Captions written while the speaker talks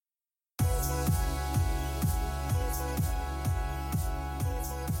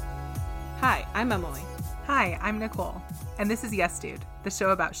Hi, I'm Emily. Hi, I'm Nicole, and this is Yes Dude, the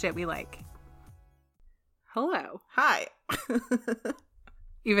show about shit we like. Hello. Hi.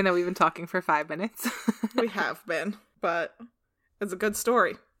 Even though we've been talking for 5 minutes. We have been, but it's a good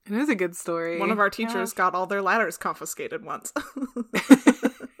story. It is a good story. One of our teachers got all their ladders confiscated once.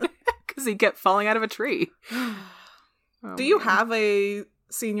 Because he kept falling out of a tree. Do you have a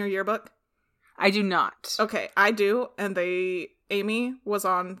senior yearbook? I do not. Okay, I do, and Amy was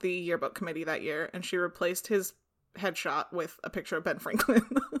on the yearbook committee that year, and she replaced his headshot with a picture of Ben Franklin.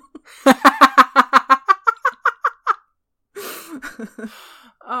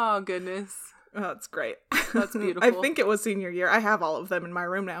 Oh, goodness. Oh, that's great. That's beautiful. I think it was senior year. I have all of them in my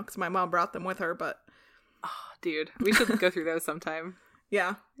room now because my mom brought them with her, but... Oh, dude, we should go through those sometime.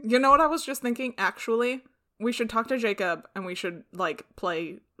 Yeah. You know what I was just thinking? Actually, we should talk to Jacob and we should, like,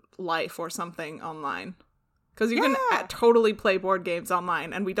 play Life or something online. Because you can totally play board games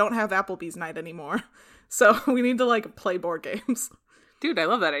online, and we don't have Applebee's night anymore. So we need to, like, play board games. Dude, I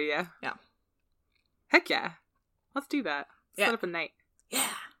love that idea. Yeah. Heck yeah. Let's do that. Yeah. Set up a night. Yeah.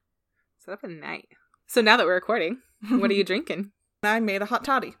 Set up a night. So now that we're recording, what are you drinking? I made a hot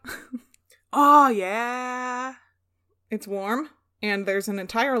toddy. Oh, yeah. It's warm, and there's an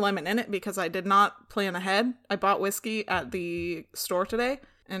entire lemon in it because I did not plan ahead. I bought whiskey at the store today,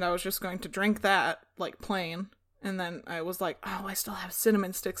 and I was just going to drink that, like, plain. And then I was like, oh, I still have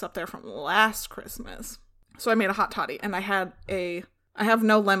cinnamon sticks up there from last Christmas. So I made a hot toddy, and I have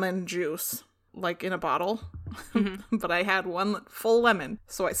no lemon juice, like, in a bottle. Mm-hmm. But I had one full lemon,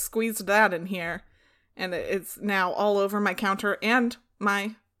 so I squeezed that in here, and it's now all over my counter and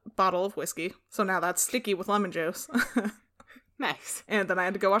my bottle of whiskey. So now that's sticky with lemon juice. Nice. And then I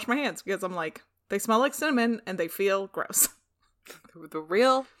had to go wash my hands because I'm like, they smell like cinnamon and they feel gross. The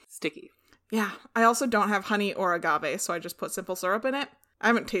real sticky. Yeah. I also don't have honey or agave, so I just put simple syrup in it. I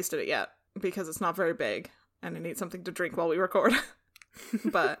haven't tasted it yet because it's not very big and I need something to drink while we record.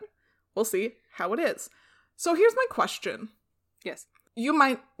 But we'll see how it is. So here's my question. Yes.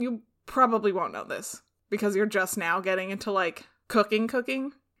 You probably won't know this because you're just now getting into, like,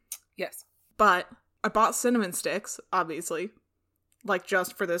 cooking. Yes. But I bought cinnamon sticks, obviously, like,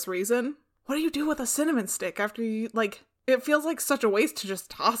 just for this reason. What do you do with a cinnamon stick after you, like, it feels like such a waste to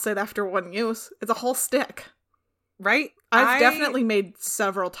just toss it after one use. It's a whole stick. Right? I've definitely made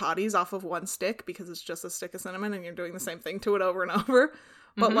several totties off of one stick because it's just a stick of cinnamon and you're doing the same thing to it over and over.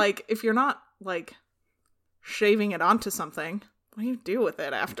 But, like, if you're not, like, shaving it onto something, what do you do with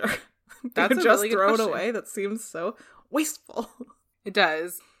it after? That's you a just really good throw it question. away? That seems so wasteful. It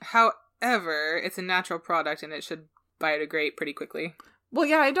does. However, it's a natural product and it should biodegrade pretty quickly. Well,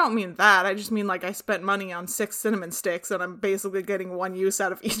 yeah, I don't mean that. I just mean, like, I spent money on 6 cinnamon sticks and I'm basically getting one use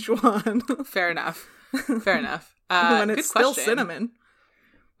out of each one. Fair enough. Fair enough. When it's good still question. cinnamon.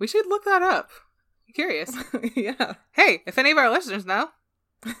 We should look that up. I'm curious. Yeah. Hey, if any of our listeners know,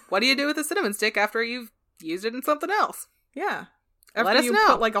 what do you do with a cinnamon stick after you've used it in something else? Yeah. Let After us you know.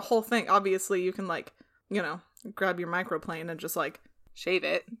 put, like, a whole thing, obviously you can, like, you know, grab your microplane and just, like, Shave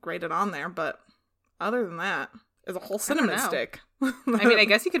it. grate it on there, but other than that, it's a whole cinnamon know. stick. I mean, I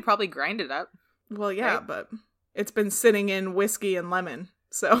guess you could probably grind it up. Well, yeah, right? but it's been sitting in whiskey and lemon,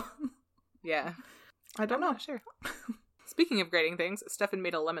 so Yeah. I don't know. Sure. Speaking of grating things, Stefan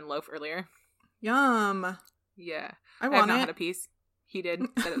made a lemon loaf earlier. Yum. Yeah. I have want not it. had a piece. He did.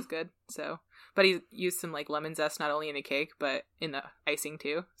 Said it was good. So, but he used some, like, lemon zest not only in the cake but in the icing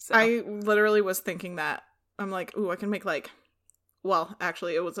too. So I literally was thinking that. I'm like, ooh, I can make, like, well,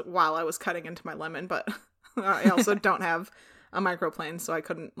 actually, it was while I was cutting into my lemon, but I also don't have a microplane, so I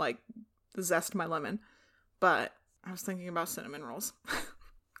couldn't, like, zest my lemon. But I was thinking about cinnamon rolls.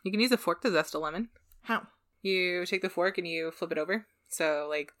 you can use a fork to zest a lemon. How? You take the fork and you flip it over, so,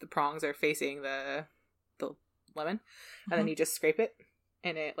 like, the prongs are facing the lemon, and then you just scrape it,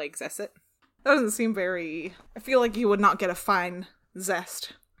 and it, like, zests it. That doesn't seem very... I feel like you would not get a fine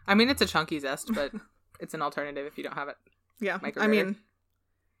zest. I mean, it's a chunky zest, but it's an alternative if you don't have it. Yeah, Micrograter. I mean,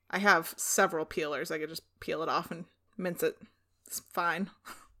 I have several peelers. I could just peel it off and mince it. It's fine.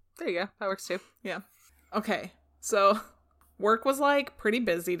 There you go. That works too. Yeah. Okay, so work was, like, pretty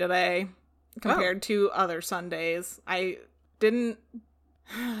busy today compared to other Sundays. I didn't...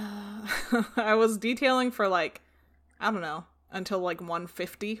 I was detailing for, like, I don't know, until, like,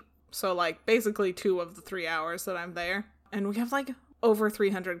 1:50. So, like, basically 2 of the 3 hours that I'm there. And we have, like, over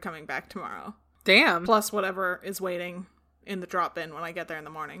 300 coming back tomorrow. Damn. Plus whatever is waiting in the drop bin when I get there in the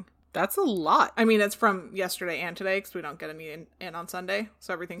morning. That's a lot. I mean, it's from yesterday and today because we don't get any in on Sunday.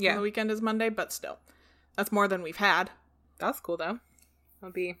 So everything from the weekend is Monday, but still. That's more than we've had. That's cool, though.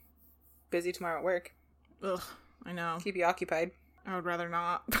 I'll be busy tomorrow at work. Ugh, I know. Keep you occupied. I would rather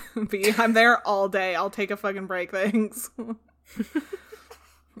not be. I'm there all day. I'll take a fucking break, thanks.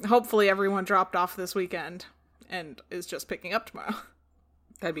 Hopefully everyone dropped off this weekend and is just picking up tomorrow.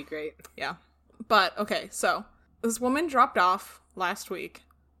 That'd be great. Yeah. But, okay, so this woman dropped off last week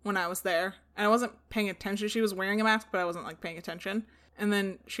when I was there, and I wasn't paying attention. She was wearing a mask, but I wasn't, like, paying attention. And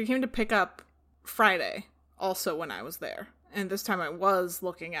then she came to pick up Friday, also when I was there. And this time I was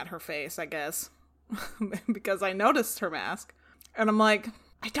looking at her face, I guess, because I noticed her mask. And I'm like,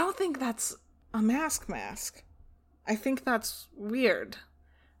 I don't think that's a mask. I think that's weird.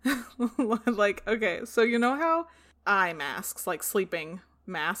 Like, okay, so you know how eye masks, like sleeping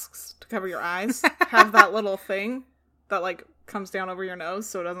masks to cover your eyes, have that little thing that, like, comes down over your nose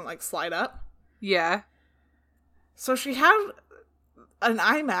so it doesn't, like, slide up? Yeah. So she had an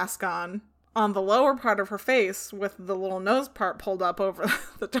eye mask on the lower part of her face with the little nose part pulled up over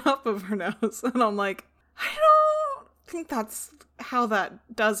the top of her nose. And I'm like, I don't think that's how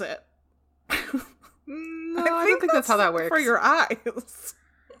that does it. No, I don't think that's how that works. For your eyes.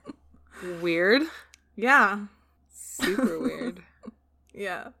 Weird. Yeah. Super weird.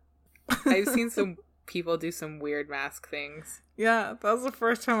 Yeah. I've seen some people do some weird mask things. Yeah, that was the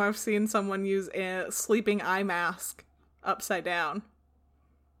first time I've seen someone use a sleeping eye mask upside down.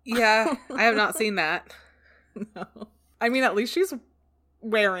 Yeah, I have not seen that. No. I mean, at least she's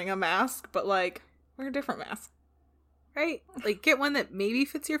wearing a mask, but, like, wear a different mask. Right? Like, get one that maybe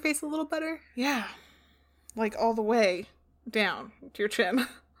fits your face a little better. Yeah. Like, all the way down to your chin.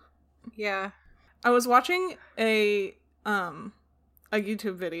 Yeah. I was watching a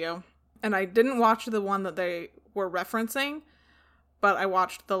YouTube video, and I didn't watch the one that they were referencing, but I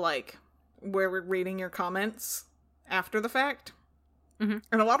watched the, like, where we're reading your comments after the fact. Mm-hmm.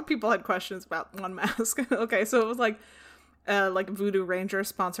 And a lot of people had questions about one mask. Okay, so it was like Voodoo Ranger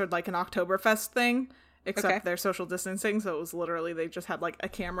sponsored, like, an Oktoberfest thing, except they're social distancing, so it was literally, they just had, like, a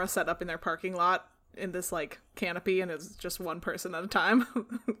camera set up in their parking lot in this, like, canopy, and it was just one person at a time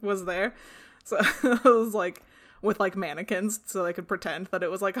was there. So it was, like, with, like, mannequins, so they could pretend that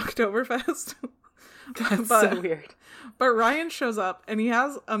it was, like, Oktoberfest. That's so weird. But Ryan shows up, and he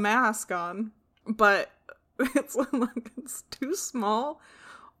has a mask on, but it's like it's too small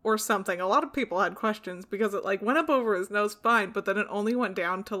or something. A lot of people had questions because it, like, went up over his nose fine, but then it only went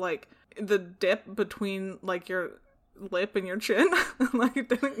down to, like, the dip between, like, your lip and your chin. Like, it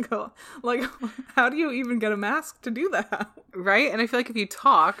didn't go, like, how do you even get a mask to do that? Right? And I feel like if you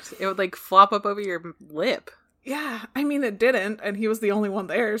talked, it would, like, flop up over your lip. Yeah, I mean, it didn't, and he was the only one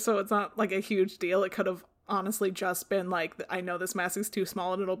there, so it's not, like, a huge deal. It could have honestly just been, like, I know this mask is too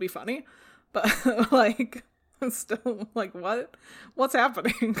small and it'll be funny, but, like, still, like, what's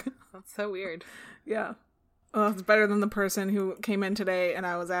happening? That's so weird. Yeah. Well, it's better than the person who came in today and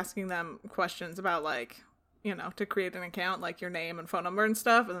I was asking them questions about, like, you know, to create an account, like, your name and phone number and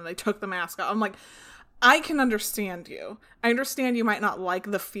stuff, and then they took the mask off. I'm like, I can understand you. I understand you might not like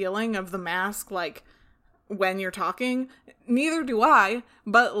the feeling of the mask, like, when you're talking. Neither do I,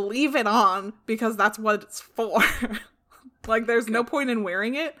 but leave it on because that's what it's for. Like, there's no point in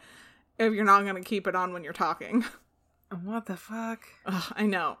wearing it if you're not going to keep it on when you're talking. What the fuck? Ugh, I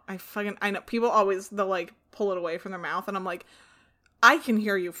know. I know. People always, they'll, like, pull it away from their mouth, and I'm like, I can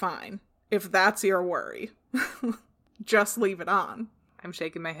hear you fine if that's your worry. Just leave it on. I'm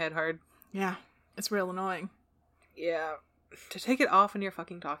shaking my head hard. Yeah. It's real annoying. Yeah. To take it off when you're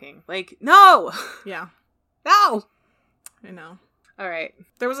fucking talking. Like, no! Yeah. No! I know. Alright.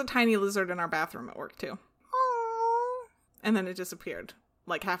 There was a tiny lizard in our bathroom at work, too. Aww. And then it disappeared.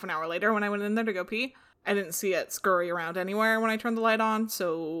 Like, half an hour later when I went in there to go pee. I didn't see it scurry around anywhere when I turned the light on,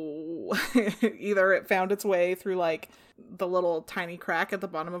 so either it found its way through, like, the little tiny crack at the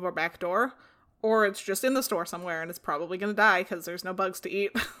bottom of our back door, or it's just in the store somewhere and it's probably gonna die because there's no bugs to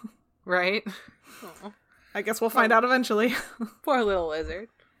eat. Right? Aww. I guess we'll find out eventually. Poor little lizard.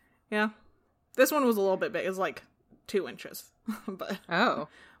 Yeah. This one was a little bit big. It was like 2 inches.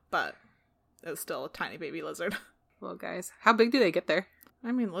 But it was still a tiny baby lizard. Well, guys, how big do they get there?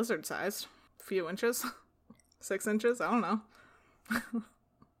 I mean, lizard sized. A few inches. 6 inches? I don't know.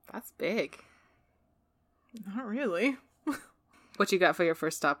 That's big. Not really. What you got for your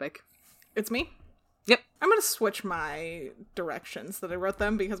first topic? It's me? Yep. I'm going to switch my directions that I wrote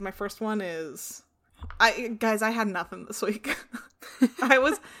them because my first one is... I had nothing this week. I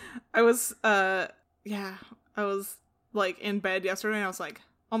was like in bed yesterday and I was like,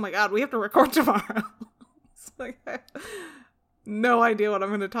 oh my god, we have to record tomorrow. It's like, I have no idea what I'm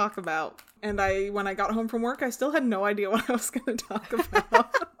going to talk about. And when I got home from work, I still had no idea what I was going to talk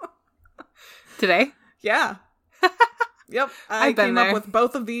about. Today? Yeah. Yep. I came up with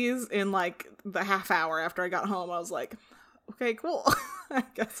both of these in like the half hour after I got home. I was like, okay, cool. I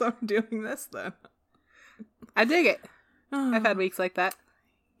guess I'm doing this then. I dig it. I've had weeks like that.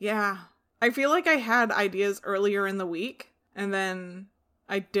 Yeah. I feel like I had ideas earlier in the week, and then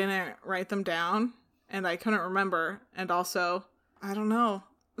I didn't write them down, and I couldn't remember. And also, I don't know.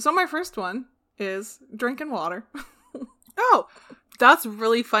 So my first one is drinking water. Oh, that's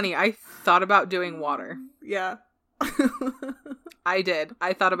really funny. I thought about doing water. Yeah. I did.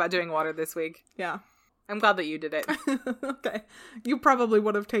 I thought about doing water this week. Yeah. I'm glad that you did it. Okay. You probably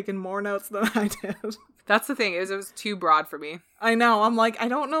would have taken more notes than I did. That's the thing. It was too broad for me. I know. I'm like, I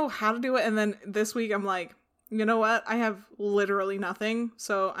don't know how to do it. And then this week I'm like, you know what? I have literally nothing.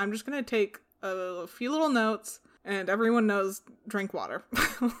 So I'm just going to take a few little notes, and everyone knows drink water.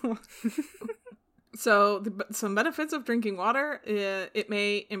 So some benefits of drinking water, it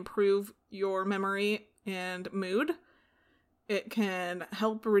may improve your memory and mood. It can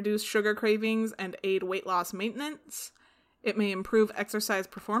help reduce sugar cravings and aid weight loss maintenance. It may improve exercise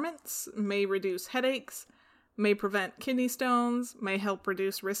performance, may reduce headaches, may prevent kidney stones, may help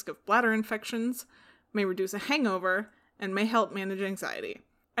reduce risk of bladder infections, may reduce a hangover, and may help manage anxiety.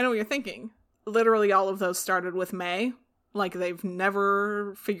 I know what you're thinking. Literally all of those started with may. Like they've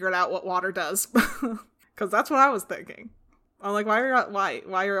never figured out what water does. Because that's what I was thinking. I'm like, why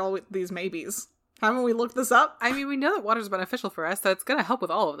are all these maybes? Haven't we looked this up? I mean, we know that water's beneficial for us, so it's going to help with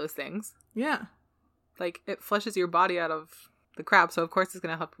all of those things. Yeah. Like, it flushes your body out of the crap, so of course it's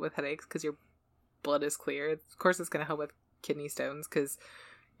going to help with headaches because your blood is clear. Of course it's going to help with kidney stones because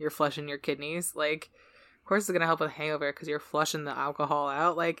you're flushing your kidneys. Like, of course it's going to help with hangover because you're flushing the alcohol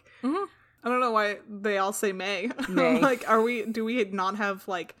out. Like, mm-hmm. I don't know why they all say may. May. Like, do we not have,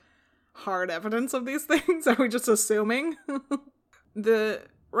 like, hard evidence of these things? Are we just assuming? The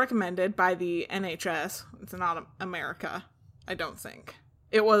recommended by the NHS, it's not America, I don't think.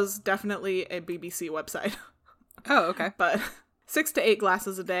 It was definitely a BBC website. Oh, okay. But 6 to 8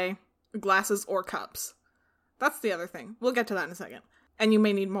 glasses a day, glasses or cups. That's the other thing. We'll get to that in a second. And you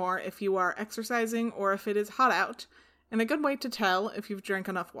may need more if you are exercising or if it is hot out. And a good way to tell if you've drank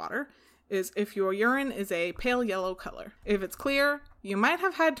enough water is if your urine is a pale yellow color. If it's clear, you might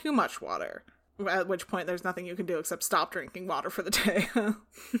have had too much water. At which point there's nothing you can do except stop drinking water for the day.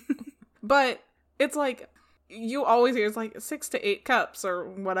 But it's like, you always hear it's like 6 to 8 cups or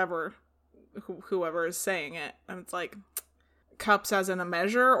whatever, whoever is saying it. And it's like, cups as in a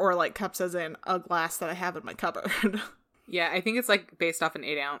measure or like cups as in a glass that I have in my cupboard? Yeah, I think it's like based off an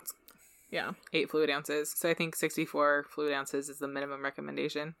 8 ounce. Yeah. 8 fluid ounces. So I think 64 fluid ounces is the minimum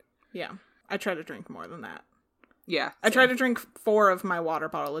recommendation. Yeah. I try to drink more than that. Yeah. I try to drink 4 of my water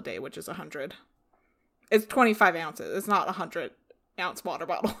bottle a day, which is 100. It's 25 ounces. It's not a 100-ounce water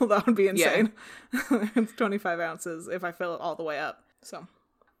bottle. That would be insane. Yeah. It's 25 ounces if I fill it all the way up. So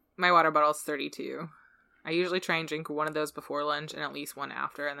my water bottle is 32. I usually try and drink one of those before lunch and at least one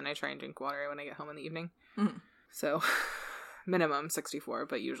after, and then I try and drink water when I get home in the evening. Mm-hmm. So minimum 64,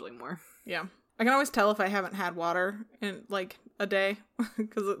 but usually more. Yeah. I can always tell if I haven't had water in like a day,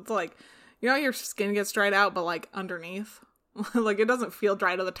 because it's like, you know, your skin gets dried out, but like underneath, like it doesn't feel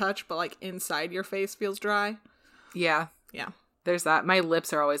dry to the touch, but like inside your face feels dry. Yeah. Yeah. There's that. My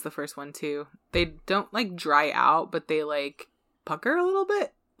lips are always the first one too. They don't like dry out, but they like pucker a little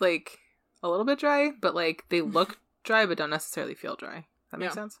bit, like a little bit dry, but like they look dry, but don't necessarily feel dry. That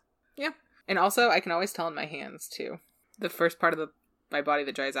makes sense? Yeah. And also I can always tell in my hands too. The first part of my body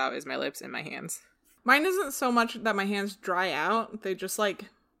that dries out is my lips and my hands. Mine isn't so much that my hands dry out. They just like,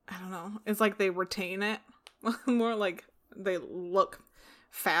 I don't know. It's like they retain it. More like they look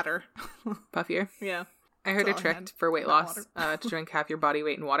fatter. Puffier. Yeah. I heard a trick for weight loss to drink half your body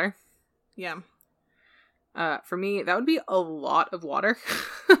weight in water. Yeah. For me, that would be a lot of water.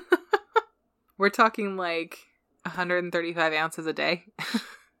 We're talking like 135 ounces a day.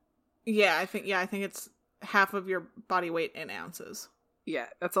 Yeah, I think it's half of your body weight in ounces. Yeah,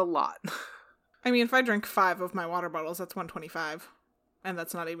 that's a lot. I mean, if I drink 5 of my water bottles, that's 125. And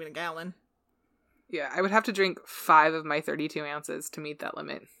that's not even a gallon. Yeah, I would have to drink 5 of my 32 ounces to meet that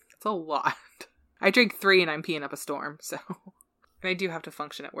limit. That's a lot. I drink 3 and I'm peeing up a storm, so. And I do have to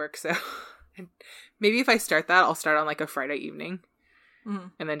function at work, so. And maybe if I start that, I'll start on like a Friday evening. Mm-hmm.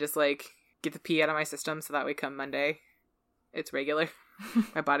 And then just like get the pee out of my system so that way come Monday, it's regular.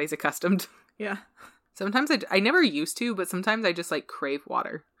 My body's accustomed. Yeah. Sometimes I never used to, but sometimes I just like crave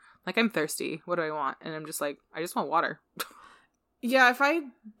water. Like I'm thirsty. What do I want? And I'm just like, I just want water. Yeah, if I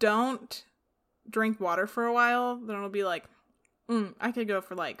don't drink water for a while, then it'll be like, I could go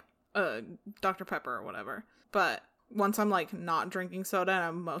for like Dr. Pepper or whatever. But once I'm like not drinking soda and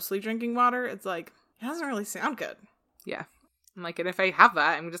I'm mostly drinking water, it's like, it doesn't really sound good. Yeah. I'm like, and if I have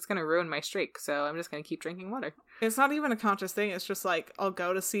that, I'm just going to ruin my streak. So I'm just going to keep drinking water. It's not even a conscious thing. It's just like, I'll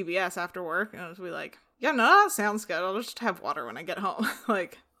go to CVS after work and I'll just be like, yeah, no, that sounds good. I'll just have water when I get home.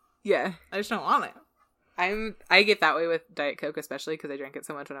 Like, yeah. I just don't want it. I get that way with Diet Coke, especially because I drank it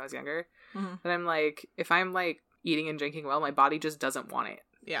so much when I was younger. Mm-hmm. But I'm like, if I'm like eating and drinking well, my body just doesn't want it.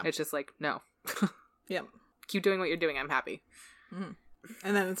 Yeah. It's just like, no. Yep. Keep doing what you're doing. I'm happy. Mm-hmm.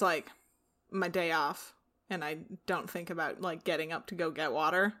 And then it's like my day off and I don't think about like getting up to go get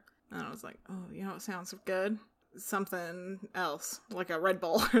water. And I was like, oh, you know what sounds good? Something else, like a Red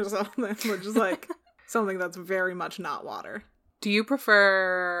Bull or something, which is like something that's very much not water. Do you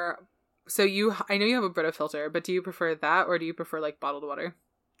prefer... So I know you have a Brita filter, but do you prefer that or do you prefer like bottled water?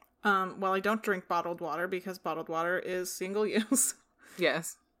 Well, I don't drink bottled water because bottled water is single use.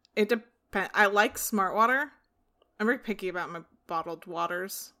 Yes. It depends. I like Smart Water. I'm very picky about my bottled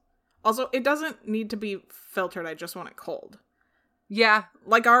waters. Also, it doesn't need to be filtered. I just want it cold. Yeah.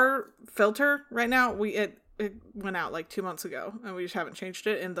 Like our filter right now, it went out like 2 months ago, and we just haven't changed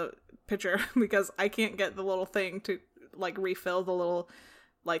it in the pitcher because I can't get the little thing to like refill the little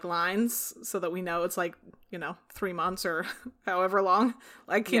like lines so that we know it's like, 3 months or however long.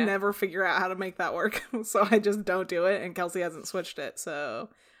 I can never figure out how to make that work. So I just don't do it, and Kelsey hasn't switched it. So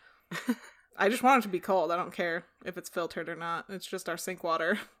I just want it to be cold. I don't care if it's filtered or not. It's just our sink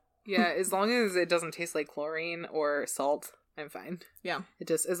water. Yeah, as long as it doesn't taste like chlorine or salt, I'm fine. Yeah.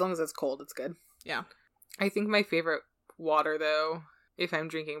 As long as it's cold, it's good. Yeah. I think my favorite water, though, if I'm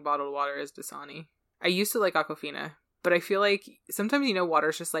drinking bottled water, is Dasani. I used to like Aquafina, but I feel like sometimes,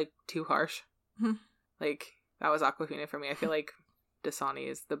 water's just like too harsh. Mm-hmm. Like, that was Aquafina for me. I feel like Dasani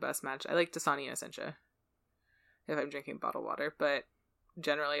is the best match. I like Dasani and Essentia if I'm drinking bottled water, but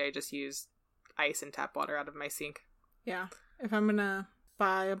generally I just use ice and tap water out of my sink. Yeah. If I'm gonna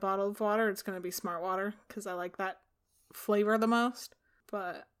buy a bottle of water, it's gonna be Smart Water because I like that flavor the most.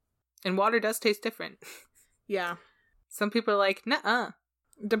 And water does taste different. Yeah. Some people are like, nuh-uh.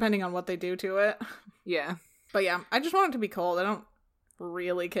 Depending on what they do to it. Yeah. But yeah, I just want it to be cold. I don't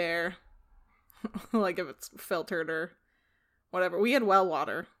really care. Like if it's filtered or whatever. We had well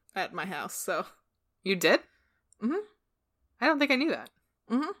water at my house, so. You did? Mm-hmm. I don't think I knew that.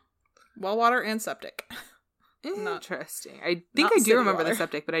 Mm-hmm. Well water and septic. Interesting. I think I do remember the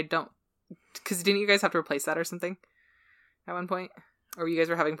septic, but I don't. Because didn't you guys have to replace that or something at one point? Or you guys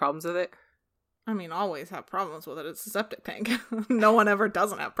were having problems with it? I mean, always have problems with it. It's a septic tank. No one ever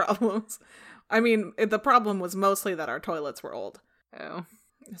doesn't have problems. I mean, the problem was mostly that our toilets were old. Oh.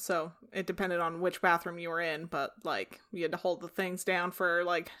 So it depended on which bathroom you were in, but like you had to hold the things down for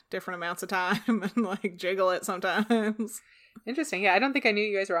like different amounts of time and like jiggle it sometimes. Interesting. Yeah, I don't think I knew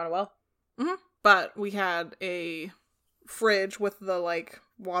you guys were on a well. Mm-hmm. But we had a fridge with the like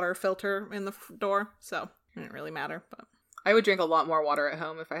water filter in the door, so it didn't really matter. But I would drink a lot more water at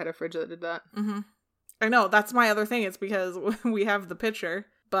home if I had a fridge that did that. Mm-hmm. I know, that's my other thing. It's because we have the pitcher,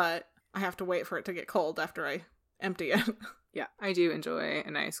 but I have to wait for it to get cold after I empty it. Yeah, I do enjoy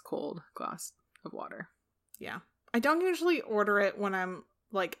a nice cold glass of water. Yeah. I don't usually order it when I'm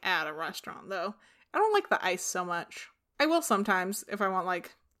like at a restaurant though. I don't like the ice so much. I will sometimes if I want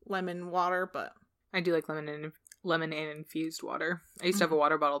like lemon water, but I do like lemon and infused water. I used to have a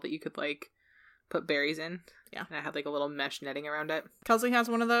water bottle that you could like put berries in. Yeah. And I had like a little mesh netting around it. Kelsey has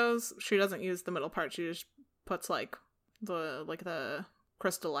one of those. She doesn't use the middle part. She just puts like the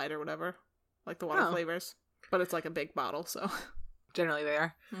Crystal Light or whatever, like the water flavors. But it's like a big bottle, so generally they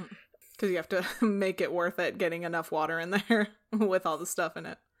are. Because you have to make it worth it getting enough water in there with all the stuff in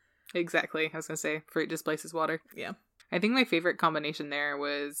it. Exactly. I was going to say, fruit displaces water. Yeah. I think my favorite combination there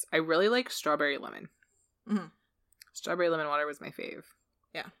was, I really like strawberry lemon. Mm-hmm. Strawberry lemon water was my fave.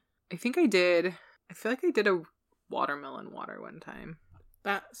 Yeah. I feel like I did a watermelon water one time.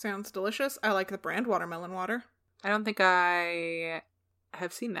 That sounds delicious. I like the brand watermelon water. I don't think I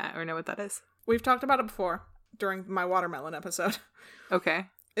have seen that or know what that is. We've talked about it before during my watermelon episode. Okay.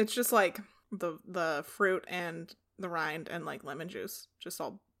 It's just like the fruit and the rind and like lemon juice just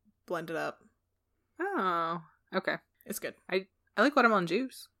all blended up. Oh, okay. It's good. I like watermelon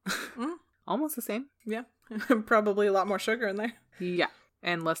juice. Almost the same. Yeah. Probably a lot more sugar in there. Yeah.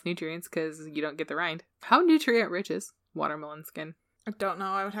 And less nutrients because you don't get the rind. How nutrient rich is watermelon skin? I don't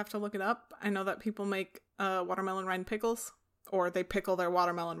know. I would have to look it up. I know that people make watermelon rind pickles. Or they pickle their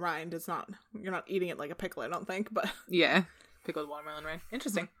watermelon rind. You're not eating it like a pickle, I don't think, but... Yeah. Pickled watermelon rind.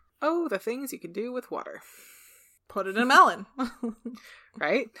 Interesting. Oh, the things you can do with water. Put it in a melon.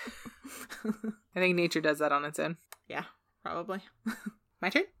 Right? I think nature does that on its own. Yeah, probably. My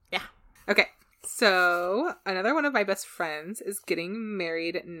turn? Yeah. Okay. So, another one of my best friends is getting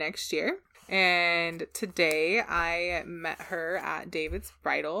married next year. And today I met her at David's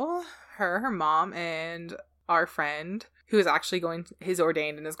Bridal. Her mom, and our friend who is actually is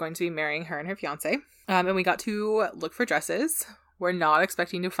ordained and is going to be marrying her and her fiance. And we got to look for dresses. We're not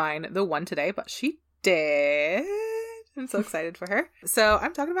expecting to find the one today, but she did. I'm so excited for her. So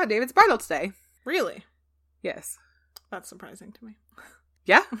I'm talking about David's Bridal today. Really? Yes. That's surprising to me.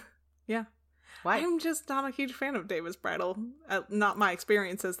 Yeah? Yeah. Why? I'm just not a huge fan of David's Bridal. Not my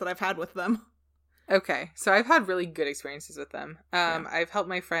experiences that I've had with them. Okay, so I've had really good experiences with them. I've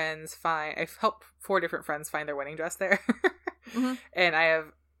helped 4 different friends find their wedding dress there. Mm-hmm. And I have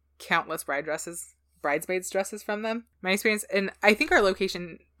countless bridesmaids dresses from them. My experience, and I think our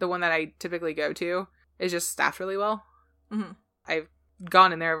location, the one that I typically go to, is just staffed really well. Mm-hmm. I've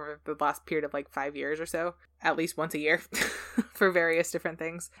gone in there over the last period of like 5 years or so, at least once a year for various different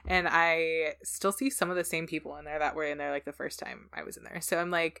things. And I still see some of the same people in there that were in there like the first time I was in there. So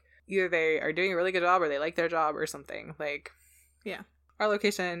I'm like, either they are doing a really good job or they like their job or something. Like, yeah. Our Our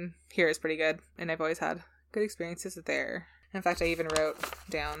location here is pretty good, and I've always had good experiences there. In fact, I even wrote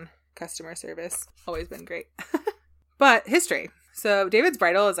down customer service. Always been great. But history. So David's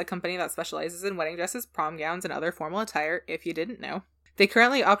Bridal is a company that specializes in wedding dresses, prom gowns, and other formal attire, if you didn't know. They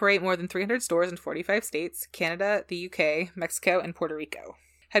currently operate more than 300 stores in 45 states, Canada, the UK, Mexico, and Puerto Rico.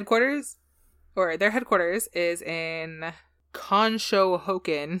 Their headquarters is in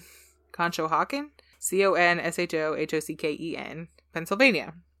Conshohocken, Conshohocken,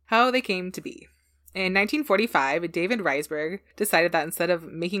 Pennsylvania. How they came to be. In 1945, David Reisberg decided that instead of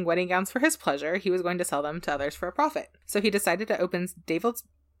making wedding gowns for his pleasure, he was going to sell them to others for a profit. So he decided to open David's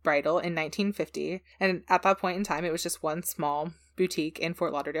Bridal in 1950, and at that point in time, it was just one small boutique in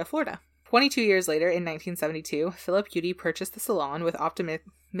Fort Lauderdale, Florida. 22 years later, in 1972, Philip Udy purchased the salon with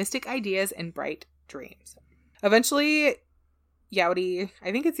optimistic ideas and bright dreams. Eventually, Yowdy,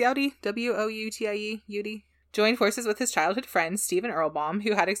 I think it's Yowdy, W-O-U-T-I-E, Udy, joined forces with his childhood friend, Stephen Earlbaum,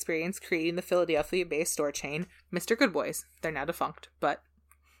 who had experience creating the Philadelphia-based store chain, Mr. Goodboys. They're now defunct, but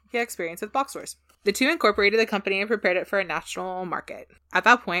he had experience with box stores. The two incorporated the company and prepared it for a national market. At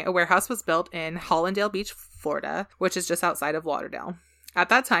that point, a warehouse was built in Hollandale Beach, Florida, which is just outside of Lauderdale. At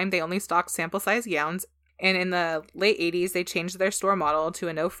that time, they only stocked sample-size gowns, and in the late 80s, they changed their store model to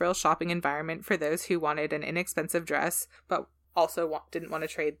a no-frills shopping environment for those who wanted an inexpensive dress, but also didn't want to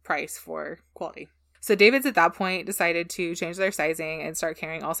trade price for quality. So David's at that point decided to change their sizing and start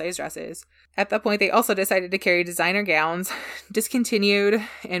carrying all-size dresses. At that point, they also decided to carry designer gowns, discontinued,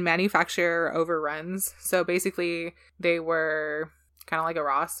 and manufacture overruns. So basically, they were kind of like a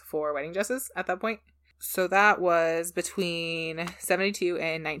Ross for wedding dresses at that point. So that was between 72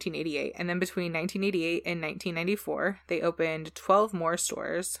 and 1988. And then between 1988 and 1994, they opened 12 more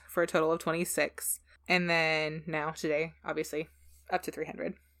stores for a total of 26. And then now, today, obviously, up to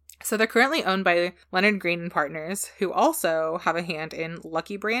 300. So they're currently owned by Leonard Green and Partners, who also have a hand in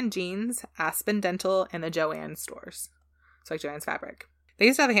Lucky Brand Jeans, Aspen Dental, and the Joann stores. So like Joann's Fabric. They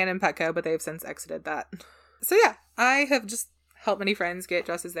used to have a hand in Petco, but they've since exited that. So yeah, I have just helped many friends get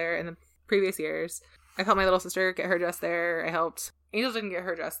dresses there in the previous years. I've helped my little sister get her dress there. Angel didn't get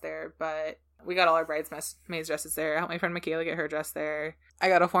her dress there, but we got all our bridesmaids dresses there. I helped my friend Michaela get her dress there. I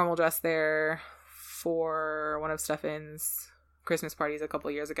got a formal dress there for one of Stefan's Christmas parties a couple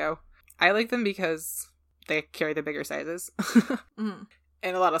years ago. I like them because they carry the bigger sizes. Mm.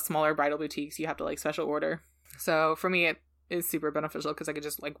 In a lot of smaller bridal boutiques, you have to like special order. So for me, it is super beneficial because I could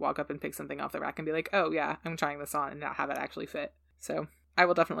just like walk up and pick something off the rack and be like, oh yeah, I'm trying this on, and not have it actually fit. So I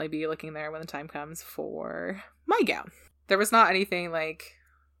will definitely be looking there when the time comes for my gown. There was not anything like,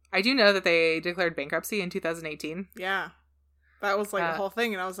 I do know that they declared bankruptcy in 2018. Yeah. That was like the whole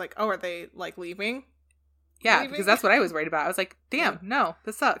thing, and I was like, oh, are they like leaving? Yeah, because that's what I was worried about. I was like, damn, no,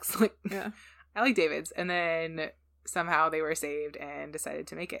 this sucks. Like, yeah. I like David's. And then somehow they were saved and decided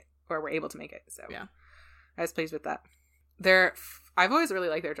to make it, or were able to make it. So yeah, I was pleased with that. I've always really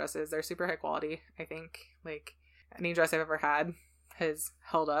liked their dresses. They're super high quality. I think like any dress I've ever had has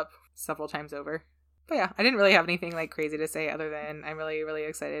held up several times over. But yeah, I didn't really have anything like crazy to say other than I'm really, really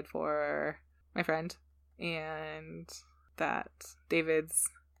excited for my friend, and that David's,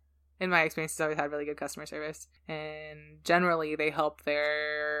 in my experience, has always had really good customer service, and generally they help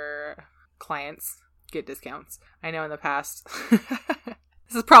their clients get discounts. I know in the past,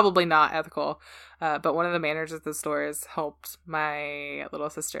 this is probably not ethical, but one of the managers at the stores helped my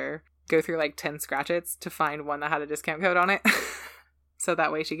little sister go through like 10 scratchets to find one that had a discount code on it. So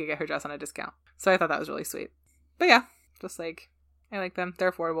that way she could get her dress on a discount. So I thought that was really sweet. But yeah, just like, I like them.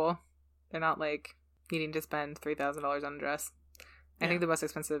 They're affordable. They're not like needing to spend $3,000 on a dress. I think the most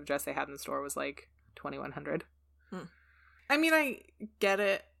expensive dress they had in the store was like $2,100. I mean, I get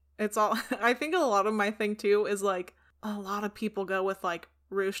it. It's all, I think a lot of my thing too is like, a lot of people go with like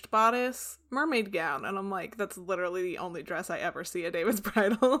ruched bodice, mermaid gown, and I'm like, that's literally the only dress I ever see at David's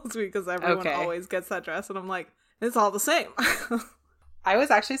Bridals because everyone always gets that dress, and I'm like, it's all the same. I was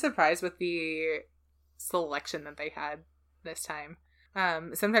actually surprised with the selection that they had this time.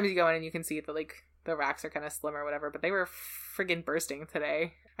 Sometimes you go in and you can see that like the racks are kind of slim or whatever, but they were friggin' bursting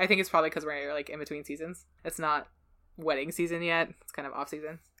today. I think it's probably because we're like in between seasons. It's not wedding season yet. It's kind of off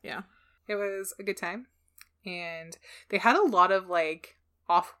season. Yeah. It was a good time. And they had a lot of like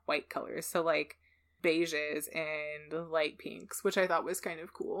off-white colors. So like beiges and light pinks, which I thought was kind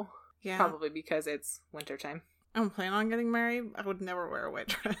of cool. Yeah. Probably because it's wintertime. I'm planning on getting married. I would never wear a white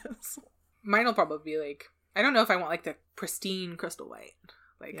dress. Mine will probably be like, I don't know if I want like the pristine crystal white.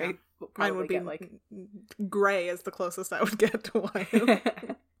 Like yeah. I will probably mine would be get like gray is the closest I would get to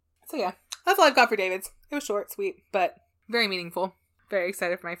white. So yeah, that's all I've got for David's. It was short, sweet, but very meaningful. Very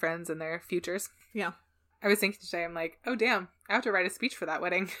excited for my friends and their futures. Yeah. I was thinking today, I'm like, oh damn, I have to write a speech for that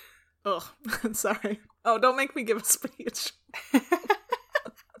wedding. Ugh, sorry. Oh, don't make me give a speech.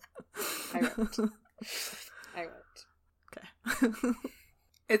 I won't. Okay.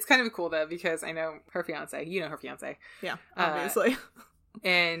 It's kind of cool though, because I know her fiance. You know her fiance. Yeah, obviously.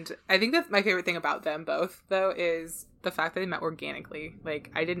 And I think that's my favorite thing about them both, though, is the fact that they met organically.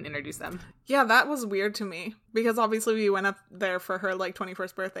 Like, I didn't introduce them. Yeah, that was weird to me. Because obviously we went up there for her, like,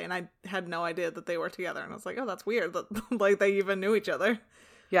 21st birthday, and I had no idea that they were together. And I was like, oh, that's weird that, like, they even knew each other.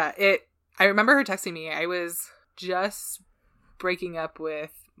 Yeah, I remember her texting me. I was just breaking up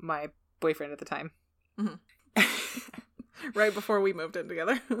with my boyfriend at the time. Mm-hmm. Right before we moved in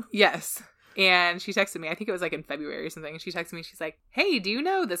together. Yes. And she texted me, I think it was like in February or something. And she texted me, she's like, hey, do you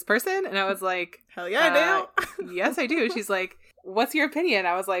know this person? And I was like, hell yeah, I do. Yes, I do. She's like, what's your opinion?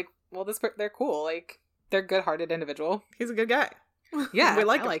 I was like, well, they're cool. Like, they're good-hearted individual. He's a good guy. Yeah, I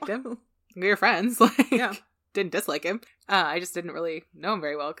liked him. We were friends. Like, yeah. Didn't dislike him. I just didn't really know him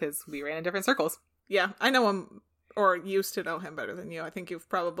very well because we ran in different circles. Yeah, I know him, or used to know him better than you. I think you've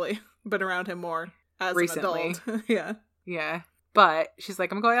probably been around him more as recently. An adult. Yeah. Yeah. But she's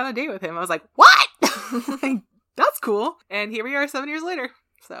like, I'm going on a date with him. I was like, what? Like, that's cool. And here we are 7 years later.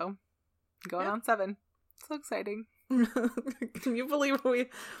 So, going on 7. So exciting. Can you believe we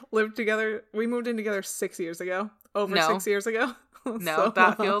lived together? We moved in together 6 years ago. Over 6 years ago. No, So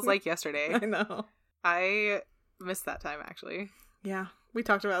that long. feels like yesterday. I know. I missed that time, actually. Yeah. We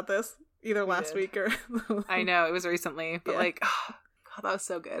talked about this either last week or... I know, it was recently. But yeah. like, oh, God, that was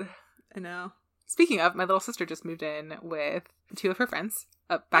so good. I know. Speaking of, my little sister just moved in with 2 of her friends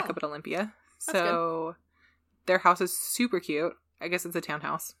back up at Olympia. So their house is super cute. I guess it's a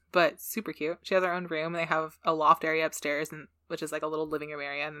townhouse, but super cute. She has her own room. They have a loft area upstairs, which is like a little living room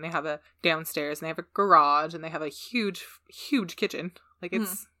area. And then they have a downstairs, and they have a garage, and they have a huge, huge kitchen. Like,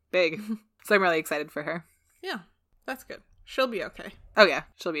 it's big. So I'm really excited for her. Yeah, that's good. She'll be okay. Oh yeah,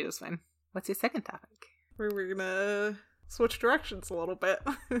 she'll be just fine. What's your second topic? We're gonna switch directions a little bit.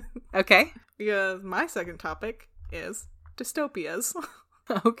 Okay. Because my second topic is dystopias.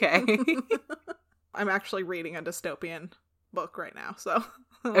 Okay. I'm actually reading a dystopian book right now, so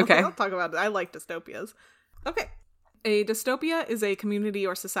okay. I'll talk about it. I like dystopias. Okay. A dystopia is a community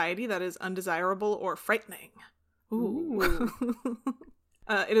or society that is undesirable or frightening. Ooh.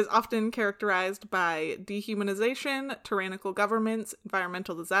 It is often characterized by dehumanization, tyrannical governments,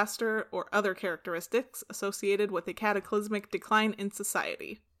 environmental disaster, or other characteristics associated with a cataclysmic decline in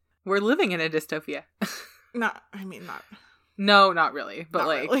society. We're living in a dystopia. Not. No, not really. But not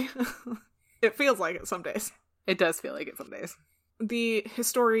like, really. It feels like it some days. It does feel like it some days. The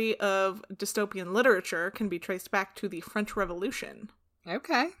history of dystopian literature can be traced back to the French Revolution.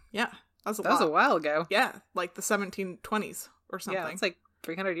 Okay. Yeah, that was a while ago. Yeah, like the 1720s or something. Yeah, it's like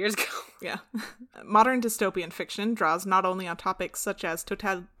 300 years ago. Yeah. Modern dystopian fiction draws not only on topics such as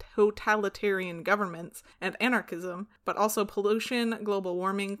totalitarian governments and anarchism, but also pollution, global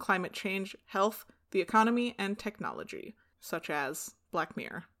warming, climate change, health, the economy, and technology, such as Black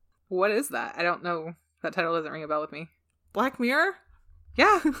Mirror. What is that? I don't know. That title doesn't ring a bell with me. Black Mirror?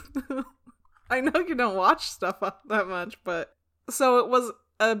 Yeah. I know you don't watch stuff that much, but... So it was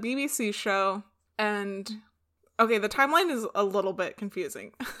a BBC show, and... Okay, the timeline is a little bit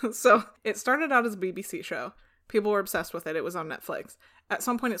confusing. So it started out as a BBC show. People were obsessed with it. It was on Netflix. At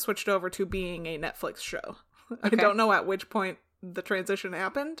some point, it switched over to being a Netflix show. Okay. I don't know at which point the transition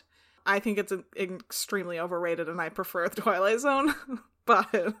happened. I think it's extremely overrated, and I prefer The Twilight Zone.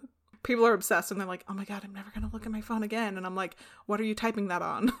 But people are obsessed, and they're like, oh my god, I'm never going to look at my phone again. And I'm like, what are you typing that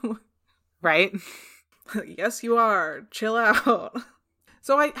on? Right? Yes, you are. Chill out.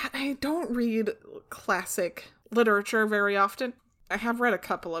 So I don't read classic literature very often. I have read a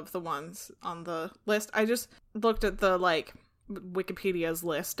couple of the ones on the list. I just looked at the, like, Wikipedia's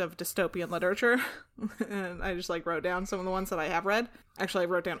list of dystopian literature, and I just, like, wrote down some of the ones that I have read. Actually, I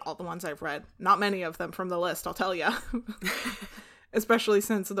wrote down all the ones I've read. Not many of them from the list, I'll tell ya. Especially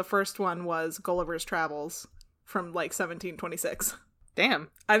since the first one was Gulliver's Travels from, like, 1726. Damn.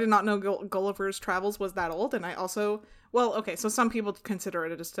 I did not know Gulliver's Travels was that old, and I also... Well, okay, so some people consider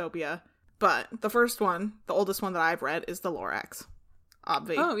it a dystopia, but the first one, the oldest one that I've read, is The Lorax.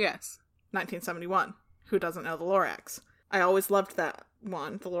 Obvi. Oh, yes. 1971. Who doesn't know The Lorax? I always loved that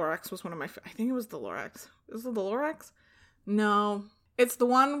one. The Lorax was one of my... I think it was The Lorax. Is it The Lorax? No. It's the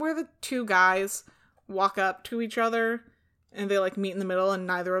one where the two guys walk up to each other and they, like, meet in the middle and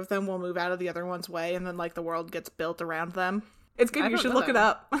neither of them will move out of the other one's way and then, like, the world gets built around them. It's good. You should look it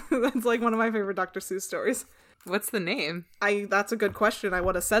up. That's, like, one of my favorite Dr. Seuss stories. What's the name? That's a good question. I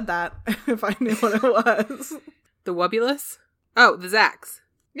would have said that if I knew what it was. The Wobulus? Oh, the Zax.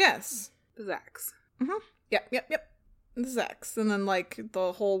 Yes. The Zax. Mm-hmm. Yep. The Zax. And then, like,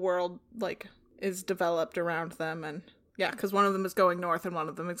 the whole world, like, is developed around them. And, yeah, because one of them is going north and one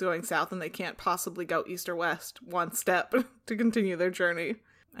of them is going south, and they can't possibly go east or west one step to continue their journey.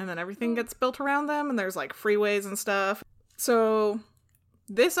 And then everything gets built around them, and there's, like, freeways and stuff. So,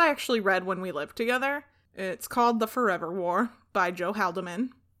 this I actually read when we lived together. It's called The Forever War by Joe Haldeman.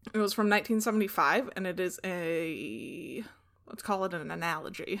 It was from 1975, and it is let's call it an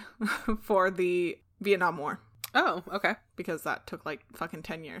analogy for the Vietnam War. Oh, okay. Because that took, like, fucking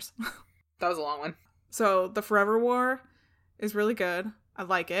 10 years. That was a long one. So, The Forever War is really good. I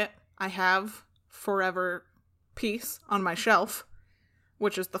like it. I have Forever Peace on my shelf,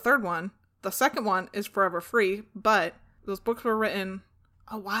 which is the third one. The second one is Forever Free, but those books were written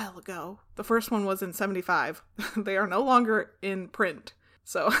a while ago. The first one was in 75. They are no longer in print.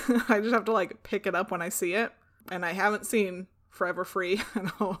 So I just have to, like, pick it up when I see it. And I haven't seen Forever Free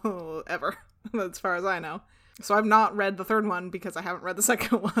ever, as far as I know. So I've not read the third one because I haven't read the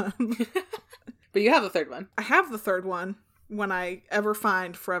second one. But you have the third one. I have the third one when I ever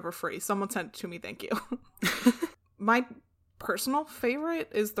find Forever Free. Someone sent it to me, thank you. My personal favorite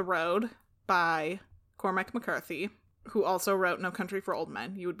is The Road by Cormac McCarthy, who also wrote No Country for Old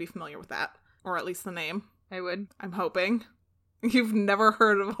Men. You would be familiar with that, or at least the name. I would. I'm hoping. You've never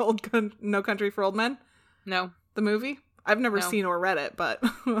heard of No Country for Old Men? No. The movie? I've never seen or read it, but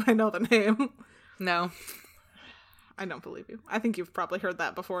I know the name. No. I don't believe you. I think you've probably heard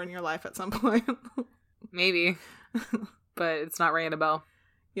that before in your life at some point. Maybe. But it's not ringing a bell.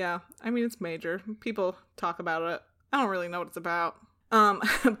 Yeah. I mean, it's major. People talk about it. I don't really know what it's about.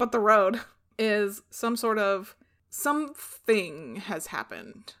 But The Road is something has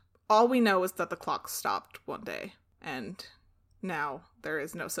happened. All we know is that the clock stopped one day, and now there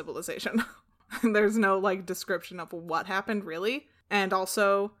is no civilization. There's no, like, description of what happened, really. And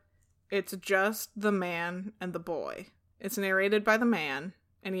also, it's just the man and the boy. It's narrated by the man,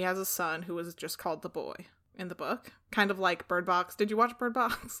 and he has a son who is just called the boy in the book. Kind of like Bird Box. Did you watch Bird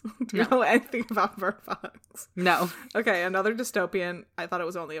Box? Do you know anything about Bird Box? No. Okay, another dystopian. I thought it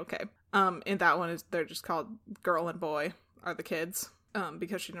was only okay. In that one, they're just called girl and boy are the kids,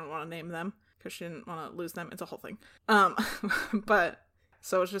 because she didn't want to name them, because she didn't want to lose them. It's a whole thing. But,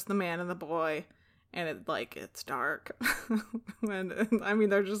 so it's just the man and the boy, and it's dark. And, I mean,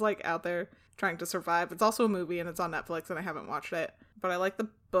 they're just, like, out there trying to survive. It's also a movie, and it's on Netflix, and I haven't watched it. But I like the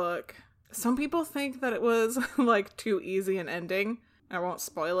book. Some people think that it was, like, too easy an ending. I won't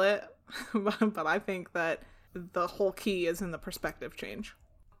spoil it, but I think that the whole key is in the perspective change.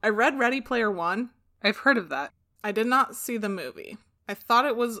 I read Ready Player One. I've heard of that. I did not see the movie. I thought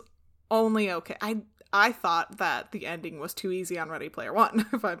it was only okay. I thought that the ending was too easy on Ready Player One,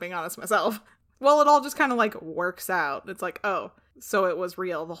 if I'm being honest myself. Well, it all just kind of, like, works out. It's like, oh, so it was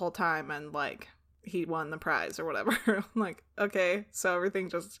real the whole time, and, like, he won the prize or whatever. I'm like, okay, so everything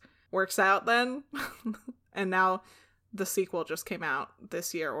just works out then? And now the sequel just came out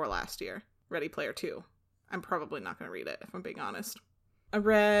this year or last year. Ready Player 2. I'm probably not going to read it, if I'm being honest. I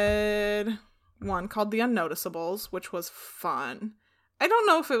read one called The Unnoticeables, which was fun. I don't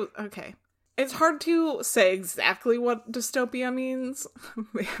know if it was... Okay. It's hard to say exactly what dystopia means,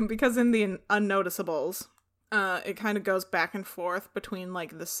 because in The Unnoticeables, it kind of goes back and forth between,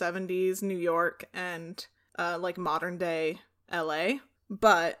 like, the 70s New York and, like, modern day LA.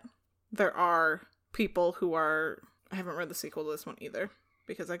 But there are people who are... I haven't read the sequel to this one either,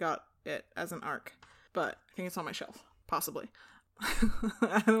 because I got it as an ARC. But I think it's on my shelf. Possibly.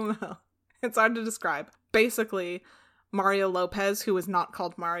 I don't know. It's hard to describe. Basically, Mario Lopez, who is not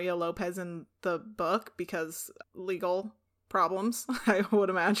called Mario Lopez in the book because legal problems, I would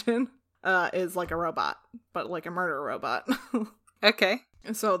imagine, is like a robot, but like a murder robot. Okay.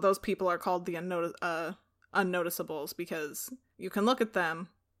 And so those people are called the unnoticeables because you can look at them,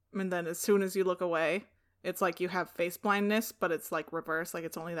 and then as soon as you look away, it's like you have face blindness, but it's like reverse. Like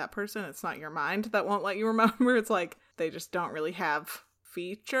it's only that person. It's not your mind that won't let you remember. It's like they just don't really have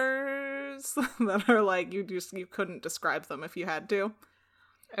features that are like you couldn't describe them if you had to.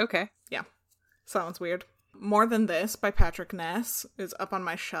 Okay. Yeah. Sounds weird. More Than This by Patrick Ness is up on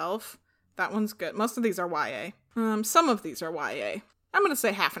my shelf. That one's good. Most of these are YA. Some of these are YA. I'm going to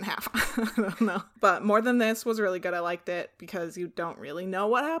say half and half. I don't know. But More Than This was really good. I liked it because you don't really know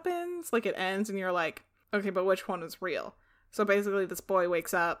what happens. Like it ends and you're like, okay, but which one is real? So basically this boy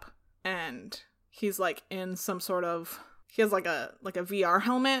wakes up and he's like in some sort of, he has like a VR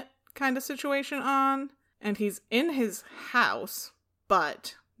helmet kind of situation on, and he's in his house,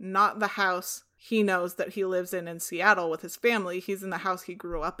 but not the house he knows that he lives in Seattle with his family. He's in the house he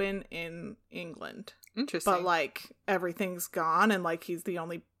grew up in England. Interesting. But like everything's gone and like he's the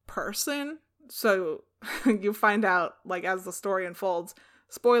only person. So you find out like as the story unfolds,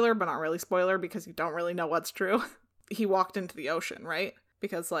 spoiler, but not really spoiler because you don't really know what's true. He walked into the ocean, right?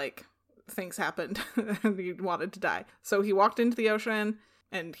 Because like things happened and he wanted to die. So he walked into the ocean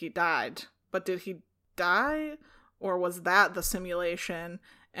and he died. But did he die? Or was that the simulation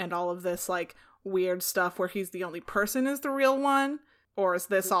and all of this like weird stuff where he's the only person is the real one? Or is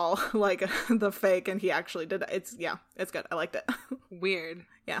this all like the fake and he actually did it? It's good. I liked it. Weird.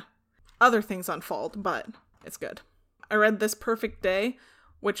 Yeah. Other things unfold, but it's good. I read This Perfect Day,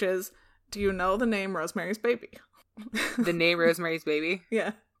 which is, do you know the name Rosemary's Baby? The name Rosemary's Baby?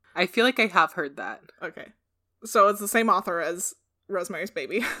 Yeah. I feel like I have heard that. Okay. So it's the same author as Rosemary's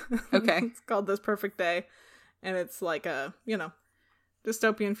Baby. Okay. It's called This Perfect Day. And it's like a,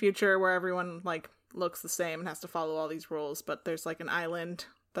 dystopian future where everyone like looks the same and has to follow all these rules, but there's like an island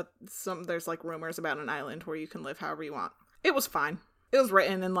there's like rumors about an island where you can live however you want. It was fine. It was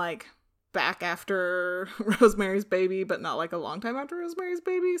written in like back after Rosemary's Baby, but not like a long time after Rosemary's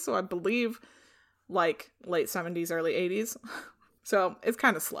Baby. So I believe like late 70s, early 80s. So it's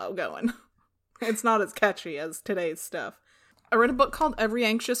kind of slow going. It's not as catchy as today's stuff. I read a book called Every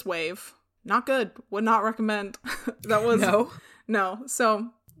Anxious Wave. Not good. Would not recommend. That was No. So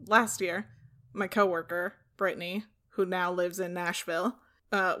last year, my coworker, Brittany, who now lives in Nashville,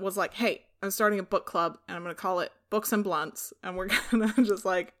 was like, hey, I'm starting a book club and I'm going to call it Books and Blunts. And we're going to just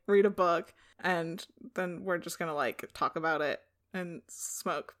like read a book and then we're just going to like talk about it and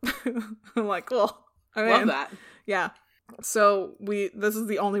smoke. I'm like, cool. Love that. Yeah. So this is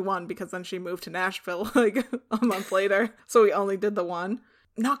the only one because then she moved to Nashville like a month later. So we only did the one.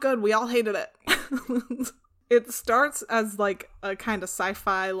 Not good. We all hated it. It starts as like a kind of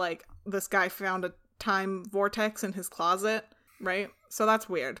sci-fi, like this guy found a time vortex in his closet, right? So that's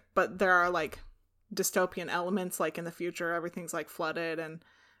weird. But there are like dystopian elements, like in the future, everything's like flooded and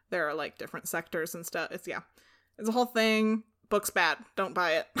there are like different sectors and stuff. It's a whole thing. Book's bad. Don't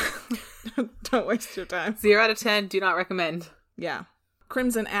buy it. Don't waste your time. 0 out of 10. Do not recommend. Yeah.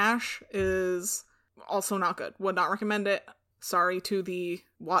 Crimson Ash is also not good. Would not recommend it. Sorry to the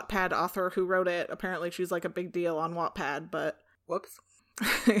Wattpad author who wrote it. Apparently she's like a big deal on Wattpad, but... Whoops.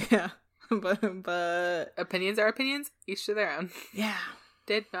 Yeah. But... Opinions are opinions. Each to their own. Yeah.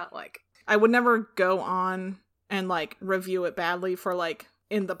 Did not like. I would never go on and like review it badly for like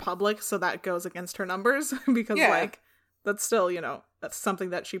in the public, so that goes against her numbers because like that's still, that's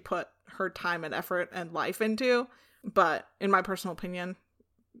something that she put her time and effort and life into. But in my personal opinion,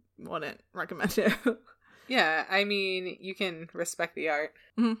 wouldn't recommend it. Yeah, I mean, you can respect the art.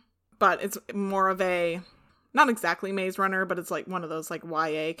 Mm-hmm. But it's more of a, not exactly Maze Runner, but it's like one of those like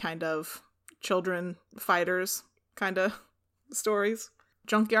YA kind of children fighters kind of stories.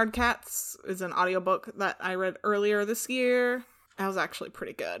 Junkyard Cats is an audiobook that I read earlier this year. That was actually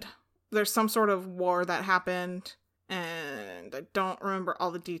pretty good. There's some sort of war that happened, and I don't remember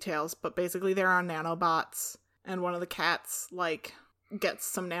all the details, but basically there are nanobots, and one of the cats, like, gets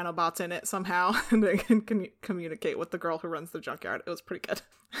some nanobots in it somehow, and they can communicate with the girl who runs the junkyard. It was pretty good.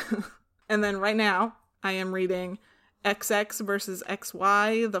 And then right now, I am reading XX versus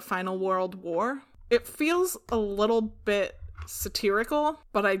XY, The Final World War. It feels a little bit satirical,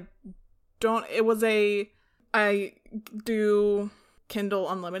 but I do Kindle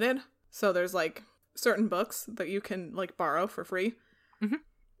Unlimited, so there's like certain books that you can like borrow for free. Mm-hmm.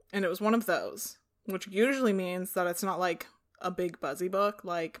 And it was one of those, which usually means that it's not like a big buzzy book.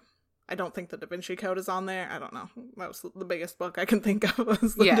 Like, I don't think the Da Vinci Code is on there. I don't know. That was the biggest book I can think of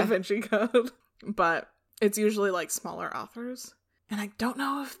was the Da Vinci Code. But it's usually like smaller authors. And I don't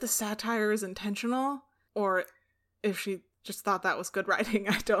know if the satire is intentional or if she just thought that was good writing.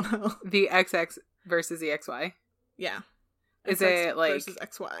 I don't know. The XX versus the XY. Yeah. Is It's X it like versus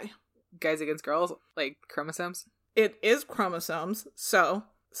XY? guys against girls? Like chromosomes? It is chromosomes. So,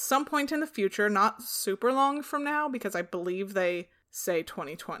 some point in the future, not super long from now, because I believe they say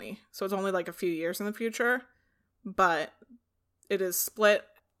 2020. So it's only like a few years in the future. But it is split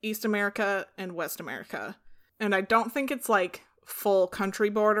East America and West America. And I don't think it's like full country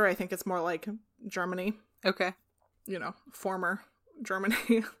border. I think it's more like Germany. Okay. You know, former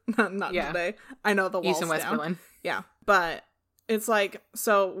Germany. not Yeah. today. I know the wall's East and West down. Berlin. Yeah. But it's like,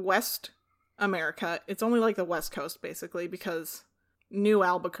 so West America, it's only like the West Coast basically, because New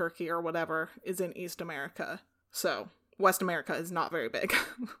Albuquerque or whatever is in East America. So West America is not very big.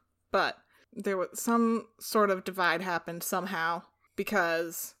 But there was some sort of divide happened somehow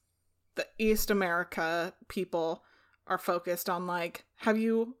because the East America people are focused on like, have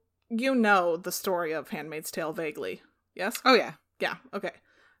you know the story of Handmaid's Tale vaguely? Yes? Oh, yeah. Yeah, okay.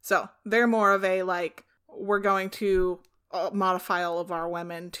 So they're more of a like, we're going to modify all of our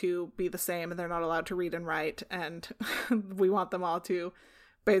women to be the same and they're not allowed to read and write, and we want them all to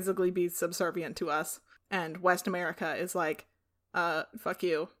basically be subservient to us. And West America is like, fuck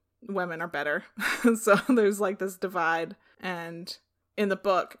you, women are better. So there's like this divide. And in the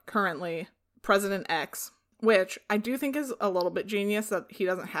book currently, President X, which I do think is a little bit genius that he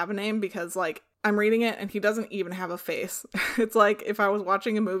doesn't have a name, because like I'm reading it and he doesn't even have a face. It's like if I was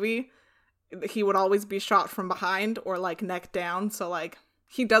watching a movie, he would always be shot from behind or like neck down. So like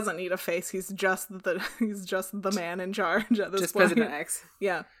he doesn't need a face. He's just the man in charge at this Just point. President X.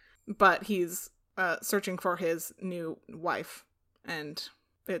 Yeah. But he's searching for his new wife, and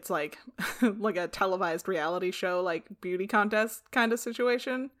it's like like a televised reality show, like beauty contest kind of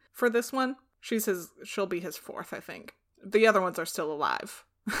situation for this one. She'll be his fourth, I think. The other ones are still alive.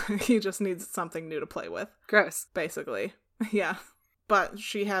 He just needs something new to play with. Gross. Basically. Yeah. But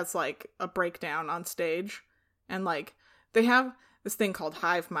she has like a breakdown on stage, and like they have this thing called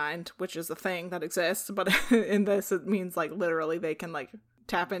hive mind, which is a thing that exists, but in this it means like literally they can like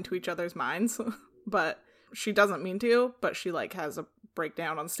tap into each other's minds. But she doesn't mean to, but she like has a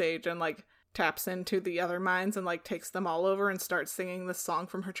breakdown on stage and like taps into the other minds and like takes them all over and starts singing this song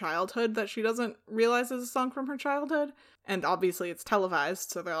from her childhood that she doesn't realize is a song from her childhood. And obviously it's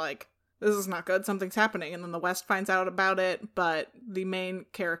televised, so they're like, this is not good, something's happening. And then the West finds out about it, but the main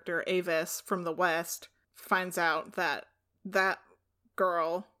character, Avis, from the West, finds out that that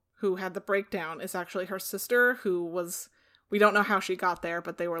girl who had the breakdown is actually her sister, who was, we don't know how she got there,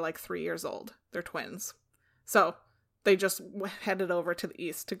 but they were like 3 years old. They're twins. So they just headed over to the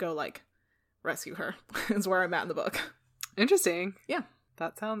East to go like rescue her, is where I'm at in the book. Interesting. Yeah.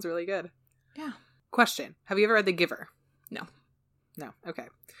 That sounds really good. Yeah. Question. Have you ever read The Giver? No. No. Okay.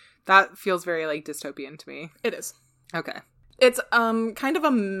 That feels very like dystopian to me. It is. Okay. It's kind of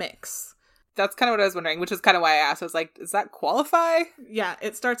a mix. That's kind of what I was wondering, which is kind of why I asked. I was like, does that qualify? Yeah,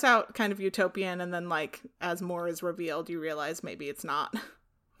 it starts out kind of utopian, and then like as more is revealed, you realize maybe it's not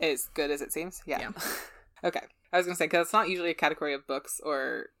As good as it seems? Yeah. Yeah. Okay. I was going to say, because it's not usually a category of books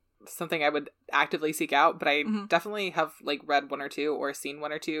or something I would actively seek out, but I definitely have like read one or two or seen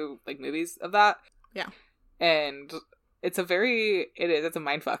one or two like movies of that. Yeah. And it's a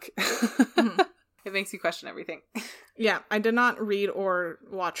mindfuck. It makes you question everything. Yeah, I did not read or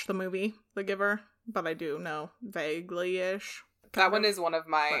watch the movie The Giver, but I do know vaguely-ish. That one is one of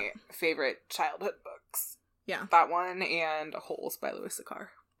my favorite childhood books. Yeah. That one and Holes by Louis Sikar.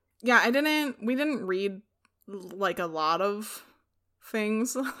 Yeah, we didn't read like a lot of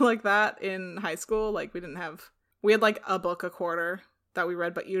things like that in high school. Like we had like a book a quarter that we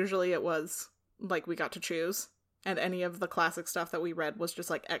read, but usually it was like we got to choose. And any of the classic stuff that we read was just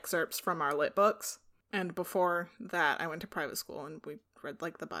like excerpts from our lit books. And before that, I went to private school and we read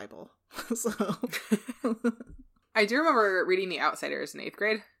like the Bible. So I do remember reading The Outsiders in 8th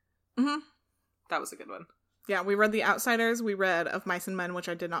grade. Mm-hmm. That was a good one. Yeah, we read The Outsiders. We read Of Mice and Men, which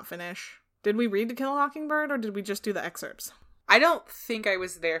I did not finish. Did we read To Kill a Mockingbird, or did we just do the excerpts? I don't think I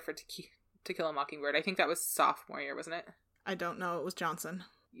was there for To Kill a Mockingbird. I think that was sophomore year, wasn't it? I don't know. It was Johnson.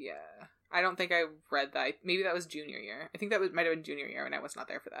 Yeah. I don't think I read that. Maybe that was junior year. I think that might have been junior year, and I was not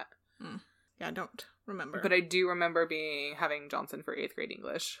there for that. Yeah, I don't remember. But I do remember having Johnson for 8th grade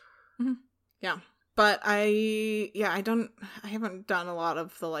English. Mm-hmm. Yeah. But I haven't done a lot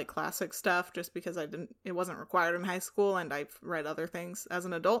of the like classic stuff just because it wasn't required in high school, and I've read other things as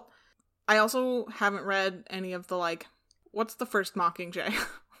an adult. I also haven't read any of the like, what's the first Mockingjay?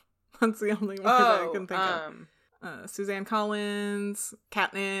 That's the only one that I can think of. Suzanne Collins,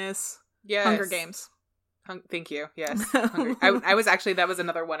 Katniss, yes. Hunger Games. Thank you. Yes. I was actually, that was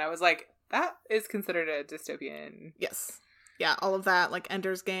another one. I was like, that is considered a dystopian. Yes. Yeah, all of that, like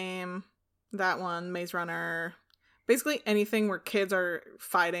Ender's Game, that one, Maze Runner. Basically anything where kids are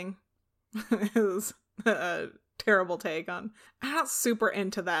fighting is a terrible take on. I'm not super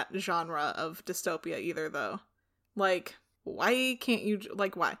into that genre of dystopia either, though. Like, why can't you,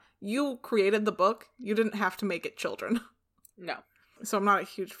 like, why? You created the book, you didn't have to make it children. No. So I'm not a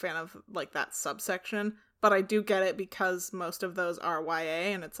huge fan of, like, that subsection, but I do get it because most of those are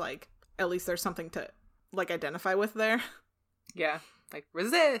YA, and it's like, at least there's something to, like, identify with there. Yeah. Like,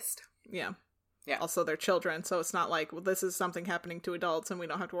 resist! Yeah. Yeah. Also, they're children, so it's not like, well, this is something happening to adults and we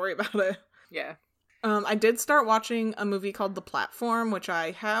don't have to worry about it. Yeah. I did start watching a movie called The Platform, which I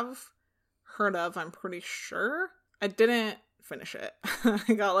have heard of, I'm pretty sure. I didn't finish it.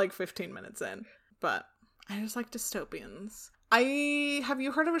 I got like 15 minutes in, but I just like dystopians. Have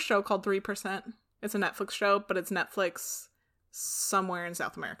you heard of a show called 3%? It's a Netflix show, but it's Netflix somewhere in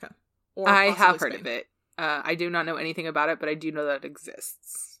South America. Or I have possibly heard Spain. of it. I do not know anything about it, but I do know that it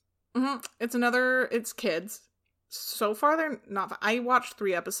exists. Mm-hmm. It's kids. So far, they're not. I watched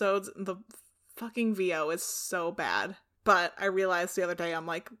 3 episodes. The fucking VO is so bad. But I realized the other day, I'm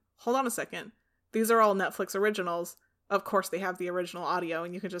like, hold on a second. These are all Netflix originals. Of course, they have the original audio,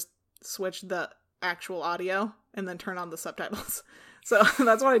 and you can just switch the actual audio and then turn on the subtitles. So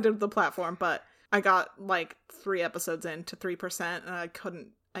that's what I did with The Platform. But I got like 3 episodes into 3%, and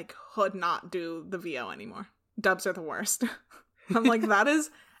I could not do the VO anymore. Dubs are the worst. I'm like, that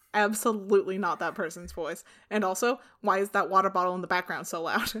is absolutely not that person's voice. And also, why is that water bottle in the background so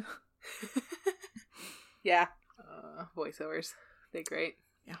loud? Yeah. Voiceovers. They're great.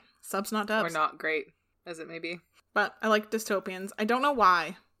 Yeah. Subs, not dubs. Or not great, as it may be. But I like dystopians. I don't know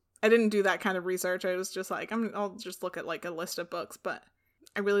why. I didn't do that kind of research. I was just like, I'll just look at like a list of books. But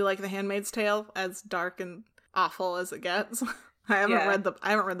I really like The Handmaid's Tale, as dark and awful as it gets. I haven't read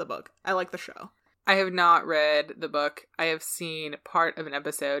the book. I like the show. I have not read the book. I have seen part of an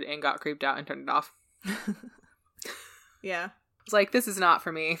episode and got creeped out and turned it off. Yeah. It's like, this is not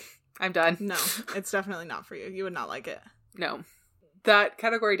for me. I'm done. No, it's definitely not for you. You would not like it. No. That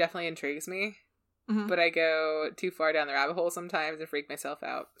category definitely intrigues me, Mm-hmm. but I go too far down the rabbit hole sometimes and freak myself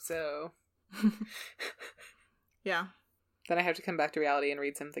out. So Yeah. then I have to come back to reality and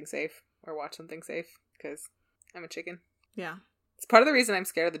read something safe or watch something safe because I'm a chicken. Yeah. It's part of the reason I'm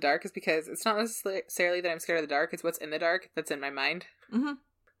scared of the dark is because it's not necessarily that I'm scared of the dark. It's what's in the dark that's in my mind. Mm-hmm.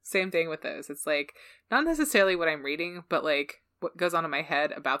 Same thing with those. It's like not necessarily what I'm reading, but like what goes on in my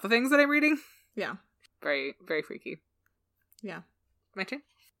head about the things that I'm reading. Yeah. Very, very freaky. Yeah. My turn?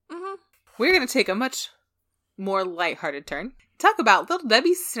 Mm-hmm. We're going to take a much more lighthearted turn. Talk about Little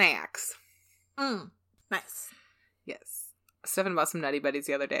Debbie's snacks. Nice. Yes. Stefan bought some Nutty Buddies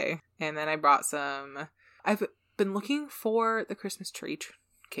the other day, and then I brought some. I've been looking for the Christmas tree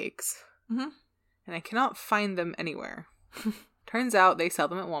cakes, Mm-hmm. and I cannot find them anywhere. Turns out they sell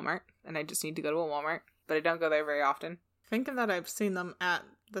them at Walmart, and I just need to go to a Walmart, but I don't go there very often. Thinking that I've seen them at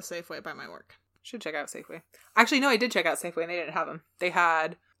the Safeway by my work. Should check out Safeway. Actually, no, I did check out Safeway, and they didn't have them. They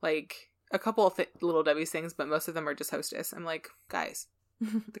had, like, a couple of Little Debbie's things, but most of them are just Hostess. I'm like, guys,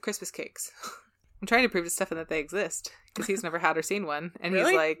 the Christmas cakes. I'm trying to prove to Stefan that they exist, because he's never had or seen one. And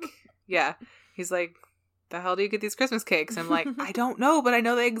Really? He's like, yeah. He's like, the hell do you get these Christmas cakes? I'm like, I don't know, but I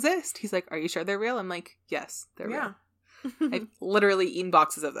know they exist. He's like, are you sure they're real? I'm like, yes, they're real. I've literally eaten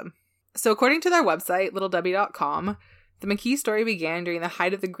boxes of them. So according to their website, littledebbie.com, the McKee story began during the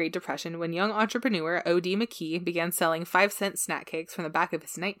height of the Great Depression when young entrepreneur O.D. McKee began selling 5-cent snack cakes from the back of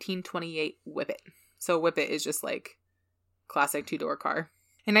his 1928 Whippet. So Whippet is just like classic 2-door car.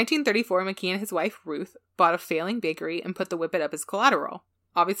 In 1934, McKee and his wife, Ruth, bought a failing bakery and put the Whippet up as collateral.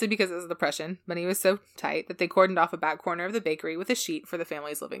 Obviously because it was the Depression, money was so tight that they cordoned off a back corner of the bakery with a sheet for the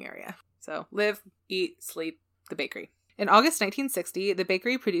family's living area. So live, eat, sleep, the bakery. In August 1960, the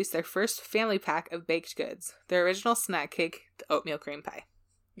bakery produced their first family pack of baked goods, their original snack cake, the oatmeal cream pie.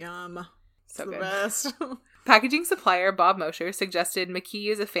 Yum. So It's the good. best. Packaging supplier Bob Mosher suggested McKee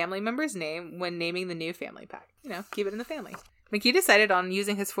use a family member's name when naming the new family pack. You know, keep it in the family. McKee decided on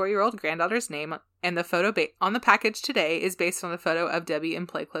using his 4-year-old granddaughter's name, and the photo on the package today is based on a photo of Debbie in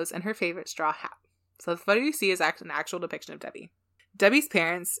play clothes and her favorite straw hat. So the photo you see is an actual depiction of Debbie. Debbie's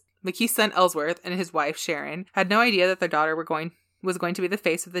parents, McKee's son Ellsworth and his wife Sharon, had no idea that their daughter was going to be the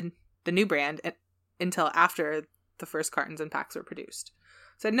face of the new brand until after the first cartons and packs were produced.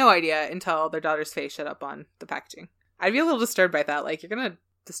 So had no idea until their daughter's face showed up on the packaging. I'd be a little disturbed by that. Like, you're going to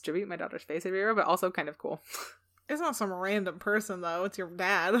distribute my daughter's face everywhere, but also kind of cool. It's not some random person, though. It's your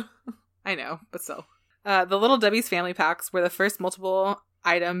dad. I know, but still. The Little Debbie's family packs were the first multiple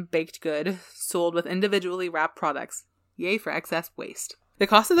item baked good sold with individually wrapped products. Yay for excess waste. The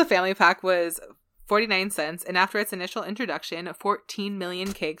cost of the family pack was 49 cents, and after its initial introduction, 14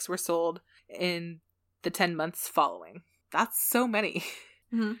 million cakes were sold in the 10 months following. That's so many.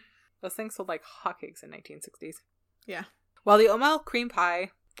 Mm-hmm. Those things sold like hotcakes in 1960s. Yeah. While the oatmeal cream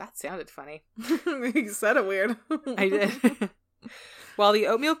pie, that sounded funny. You said it weird. I did. While the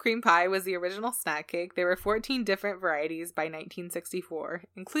oatmeal cream pie was the original snack cake, there were 14 different varieties by 1964,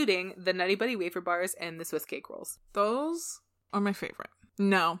 including the Nutty Buddy wafer bars and the Swiss cake rolls. Those are my favorite.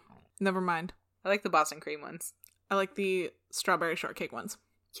 No, never mind. I like the Boston cream ones. I like the strawberry shortcake ones.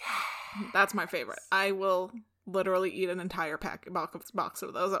 Yeah. That's my favorite. I will literally eat an entire box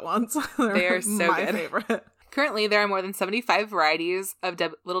of those at once. They are so my good. favorite. Currently, there are more than 75 varieties of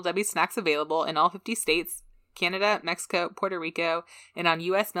Little Debbie snacks available in all 50 states, Canada, Mexico, Puerto Rico, and on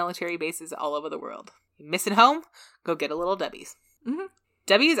U.S. military bases all over the world. You missing home? Go get a Little Debbie's. Mm-hmm.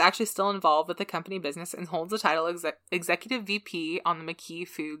 Debbie is actually still involved with the company business and holds the title Executive VP on the McKee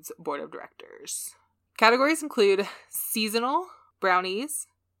Foods Board of Directors. Categories include seasonal, brownies,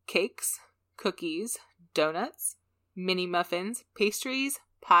 cakes, cookies, donuts, mini muffins, pastries,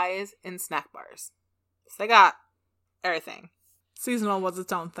 pies, and snack bars. So they got everything. Seasonal was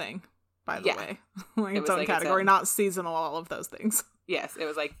its own thing, by the way. Like its own like category, not seasonal, all of those things. Yes, it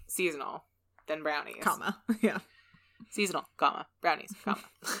was like seasonal, then brownies. Comma. Yeah. Seasonal, comma, brownies, comma.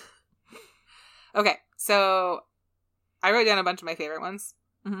 Okay, so I wrote down a bunch of my favorite ones.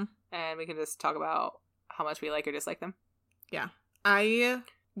 Mm-hmm. And we can just talk about how much we like or dislike them. Yeah. I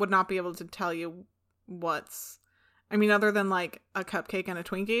would not be able to tell you other than like a cupcake and a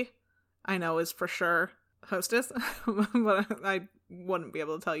Twinkie, I know is for sure Hostess, but I wouldn't be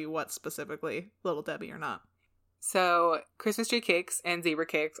able to tell you what specifically Little Debbie or not. So Christmas tree cakes and zebra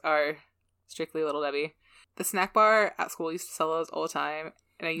cakes are strictly Little Debbie. The snack bar at school used to sell those all the time,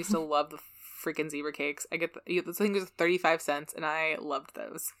 and I used to love the freaking zebra cakes. The thing was 35 cents, and I loved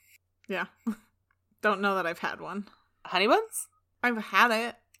those. Yeah. Don't know that I've had one. Honey buns? I've had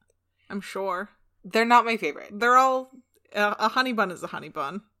it. I'm sure. They're not my favorite. They're all... a honey bun is a honey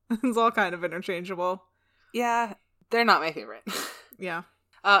bun. It's all kind of interchangeable. Yeah, they're not my favorite. Yeah.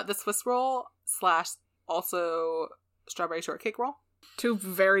 The Swiss roll / also strawberry shortcake roll. Two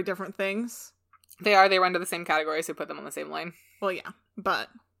very different things. They were under the same category, so put them on the same line. Well, yeah, but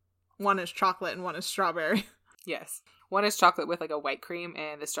one is chocolate and one is strawberry. Yes. One is chocolate with like a white cream,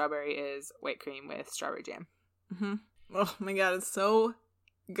 and the strawberry is white cream with strawberry jam. Mm-hmm. Oh my god, it's so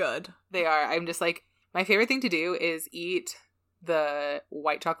good. They are. I'm just like, my favorite thing to do is eat the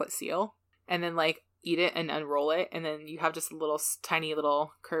white chocolate seal, and then like eat it and unroll it, and then you have just a little tiny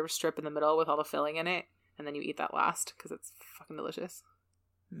little curved strip in the middle with all the filling in it, and then you eat that last because it's fucking delicious.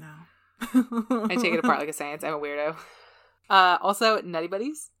 No. I take it apart like a science. I'm a weirdo. Also, Nutty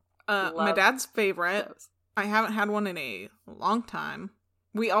Buddies. My dad's favorite. Those. I haven't had one in a long time.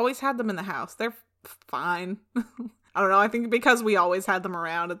 We always had them in the house. They're fine. I don't know. I think because we always had them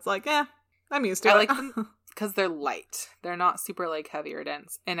around, it's like, I'm used to it. I like them because they're light. They're not super like heavy or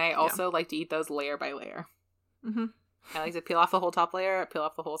dense. And I also like to eat those layer by layer. Mm-hmm. I like to peel off the whole top layer, peel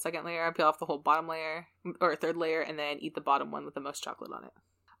off the whole second layer, peel off the whole bottom layer, or third layer, and then eat the bottom one with the most chocolate on it.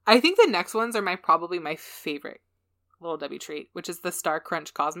 I think the next ones are probably my favorite Little Debbie treat, which is the Star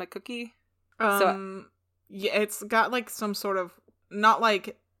Crunch Cosmic Cookie. Yeah, it's got like some sort of, not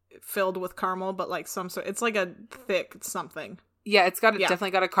like filled with caramel, but like some sort, it's like a thick something. Yeah, it's got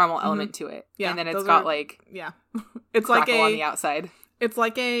definitely got a caramel element to it. Yeah, and then it's got it's like on the outside. It's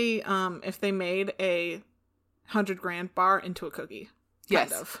like if they made a 100 grand bar into a cookie.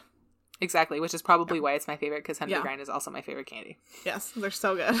 Kind of. Exactly, which is probably why it's my favorite, because 100 grand is also my favorite candy. Yes, they're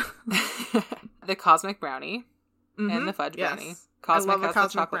so good. The Cosmic Brownie and the Fudge Brownie. Cosmic has the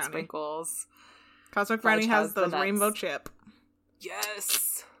chocolate brownie. Sprinkles. Cosmic Brownie has those rainbow chip.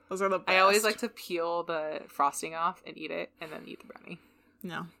 Yes! Those are the best. I always like to peel the frosting off and eat it, and then eat the brownie.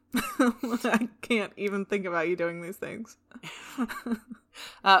 No. I can't even think about you doing these things.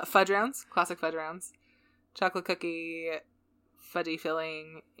 Fudge rounds. Classic fudge rounds. Chocolate cookie, fudgy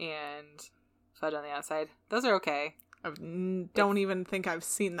filling, and fudge on the outside. Those are okay. I don't even think I've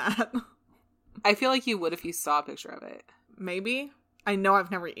seen that. I feel like you would if you saw a picture of it. Maybe. I know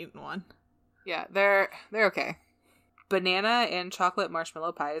I've never eaten one. Yeah, they're okay. Banana and chocolate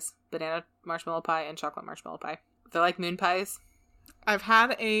marshmallow pies. Banana marshmallow pie and chocolate marshmallow pie. They're like moon pies. I've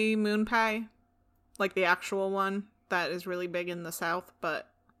had a moon pie, like the actual one that is really big in the South, but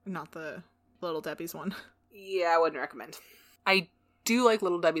not the Little Debbie's one. Yeah, I wouldn't recommend. I do like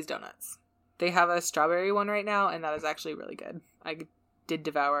Little Debbie's donuts. They have a strawberry one right now, and that is actually really good. I did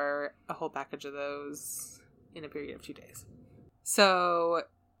devour a whole package of those in a period of 2 days. So,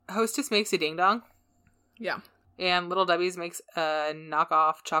 Hostess makes a ding dong. Yeah. And Little Debbie's makes a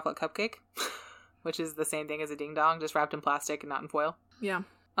knockoff chocolate cupcake, which is the same thing as a ding dong, just wrapped in plastic and not in foil. Yeah.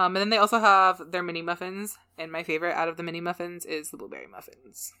 And then they also have their mini muffins, and my favorite out of the mini muffins is the blueberry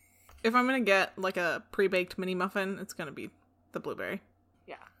muffins. If I'm going to get like a pre-baked mini muffin, it's going to be the blueberry.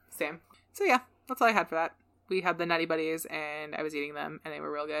 Yeah, same. So yeah, that's all I had for that. We had the Nutty Buddies, and I was eating them, and they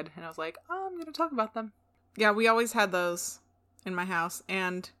were real good. And I was like, oh, I'm going to talk about them. Yeah, we always had those in my house,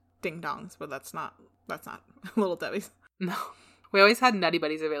 and Ding Dongs, but that's not Little Debbie's. No. We always had Nutty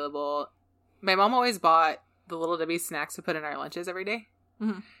Buddies available. My mom always bought the Little Debbie's snacks to put in our lunches every day.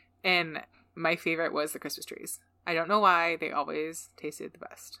 Mm-hmm. And my favorite was the Christmas trees. I don't know why, they always tasted the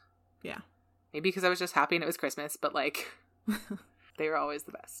best. Yeah. Maybe because I was just happy and it was Christmas, but like, they were always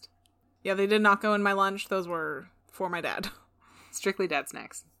the best. Yeah, they did not go in my lunch. Those were for my dad. Strictly dad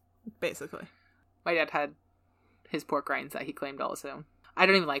snacks. Basically. My dad had his pork rinds that he claimed also. I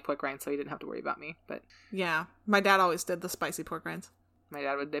don't even like pork rinds, so he didn't have to worry about me, but... Yeah, my dad always did the spicy pork rinds. My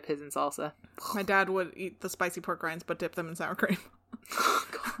dad would dip his in salsa. My dad would eat the spicy pork rinds, but dip them in sour cream.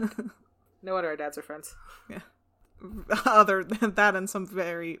 God. No wonder our dads are friends. Yeah. Other than that and some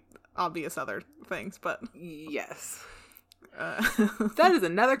very obvious other things, but... Yes. That is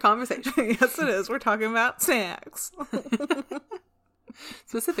another conversation. Yes, it is. We're talking about snacks.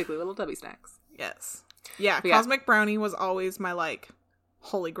 Specifically, Little Debbie snacks. Yes. Yeah, But Cosmic Brownie was always my, like,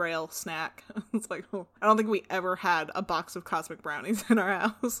 holy grail snack. It's like, oh, I don't think we ever had a box of Cosmic Brownies in our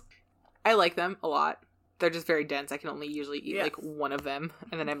house. I like them a lot. They're just very dense. I can only usually eat, Yeah. like, one of them.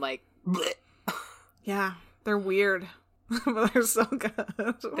 And then I'm like, bleh. Yeah, they're weird. But they're so good.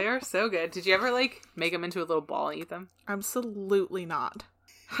 They're so good. Did you ever, like, make them into a little ball and eat them? Absolutely not.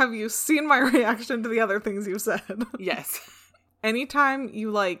 Have you seen my reaction to the other things you said? Yes. Anytime you,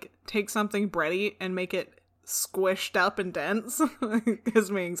 like, take something bready and make it squished up and dense, it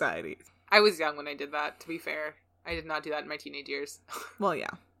gives me anxiety. I was young when I did that, to be fair. I did not do that in my teenage years. Well,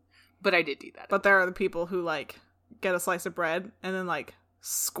 yeah. But I did do that. But there are the people who, like, get a slice of bread and then, like,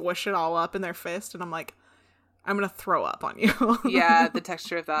 squish it all up in their fist, and I'm like, I'm gonna throw up on you. Yeah, the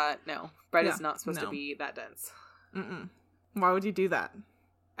texture of that, no. Bread Yeah, is not supposed no. to be that dense. Mm-mm. Why would you do that?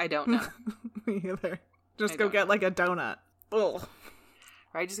 I don't know. Me either. Just I go don't get, know. like, a donut. Ugh.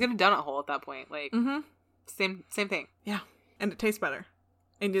 Right? Just get a donut hole at that point. Like, Mm-hmm. same thing. Yeah. And it tastes better.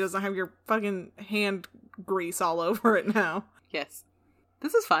 And it doesn't have your fucking hand grease all over it now. Yes.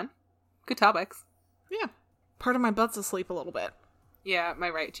 This is fun. Good topics. Yeah. Part of my butt's asleep a little bit. Yeah, my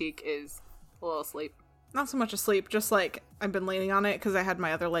right cheek is a little asleep. Not so much asleep, just like I've been leaning on it because I had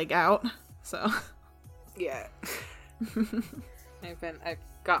my other leg out. So. Yeah. I've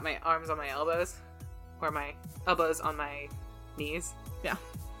got my arms on my elbows. Or my elbows on my knees. Yeah.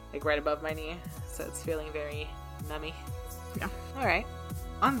 Like right above my knee. So it's feeling very nummy. Yeah. Alright.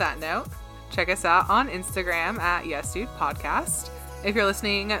 On that note, check us out on Instagram at Yes Dude Podcast. If you're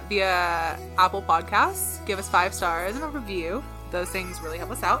listening via Apple Podcasts, give us 5 stars and a review. Those things really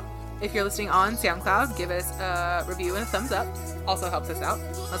help us out. If you're listening on SoundCloud, give us a review and a thumbs up. Also helps us out.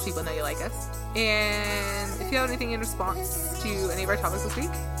 Lets people know you like us. And if you have anything in response to any of our topics this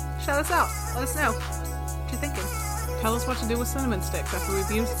week, shout us out. Let us know what you're thinking. Tell us what to do with cinnamon sticks after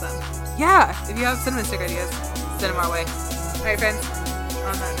we've used them. Yeah, if you have cinnamon stick ideas, send them our way. Alright, friends.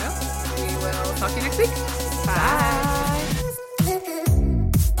 On that note, we will talk to you next week. Bye.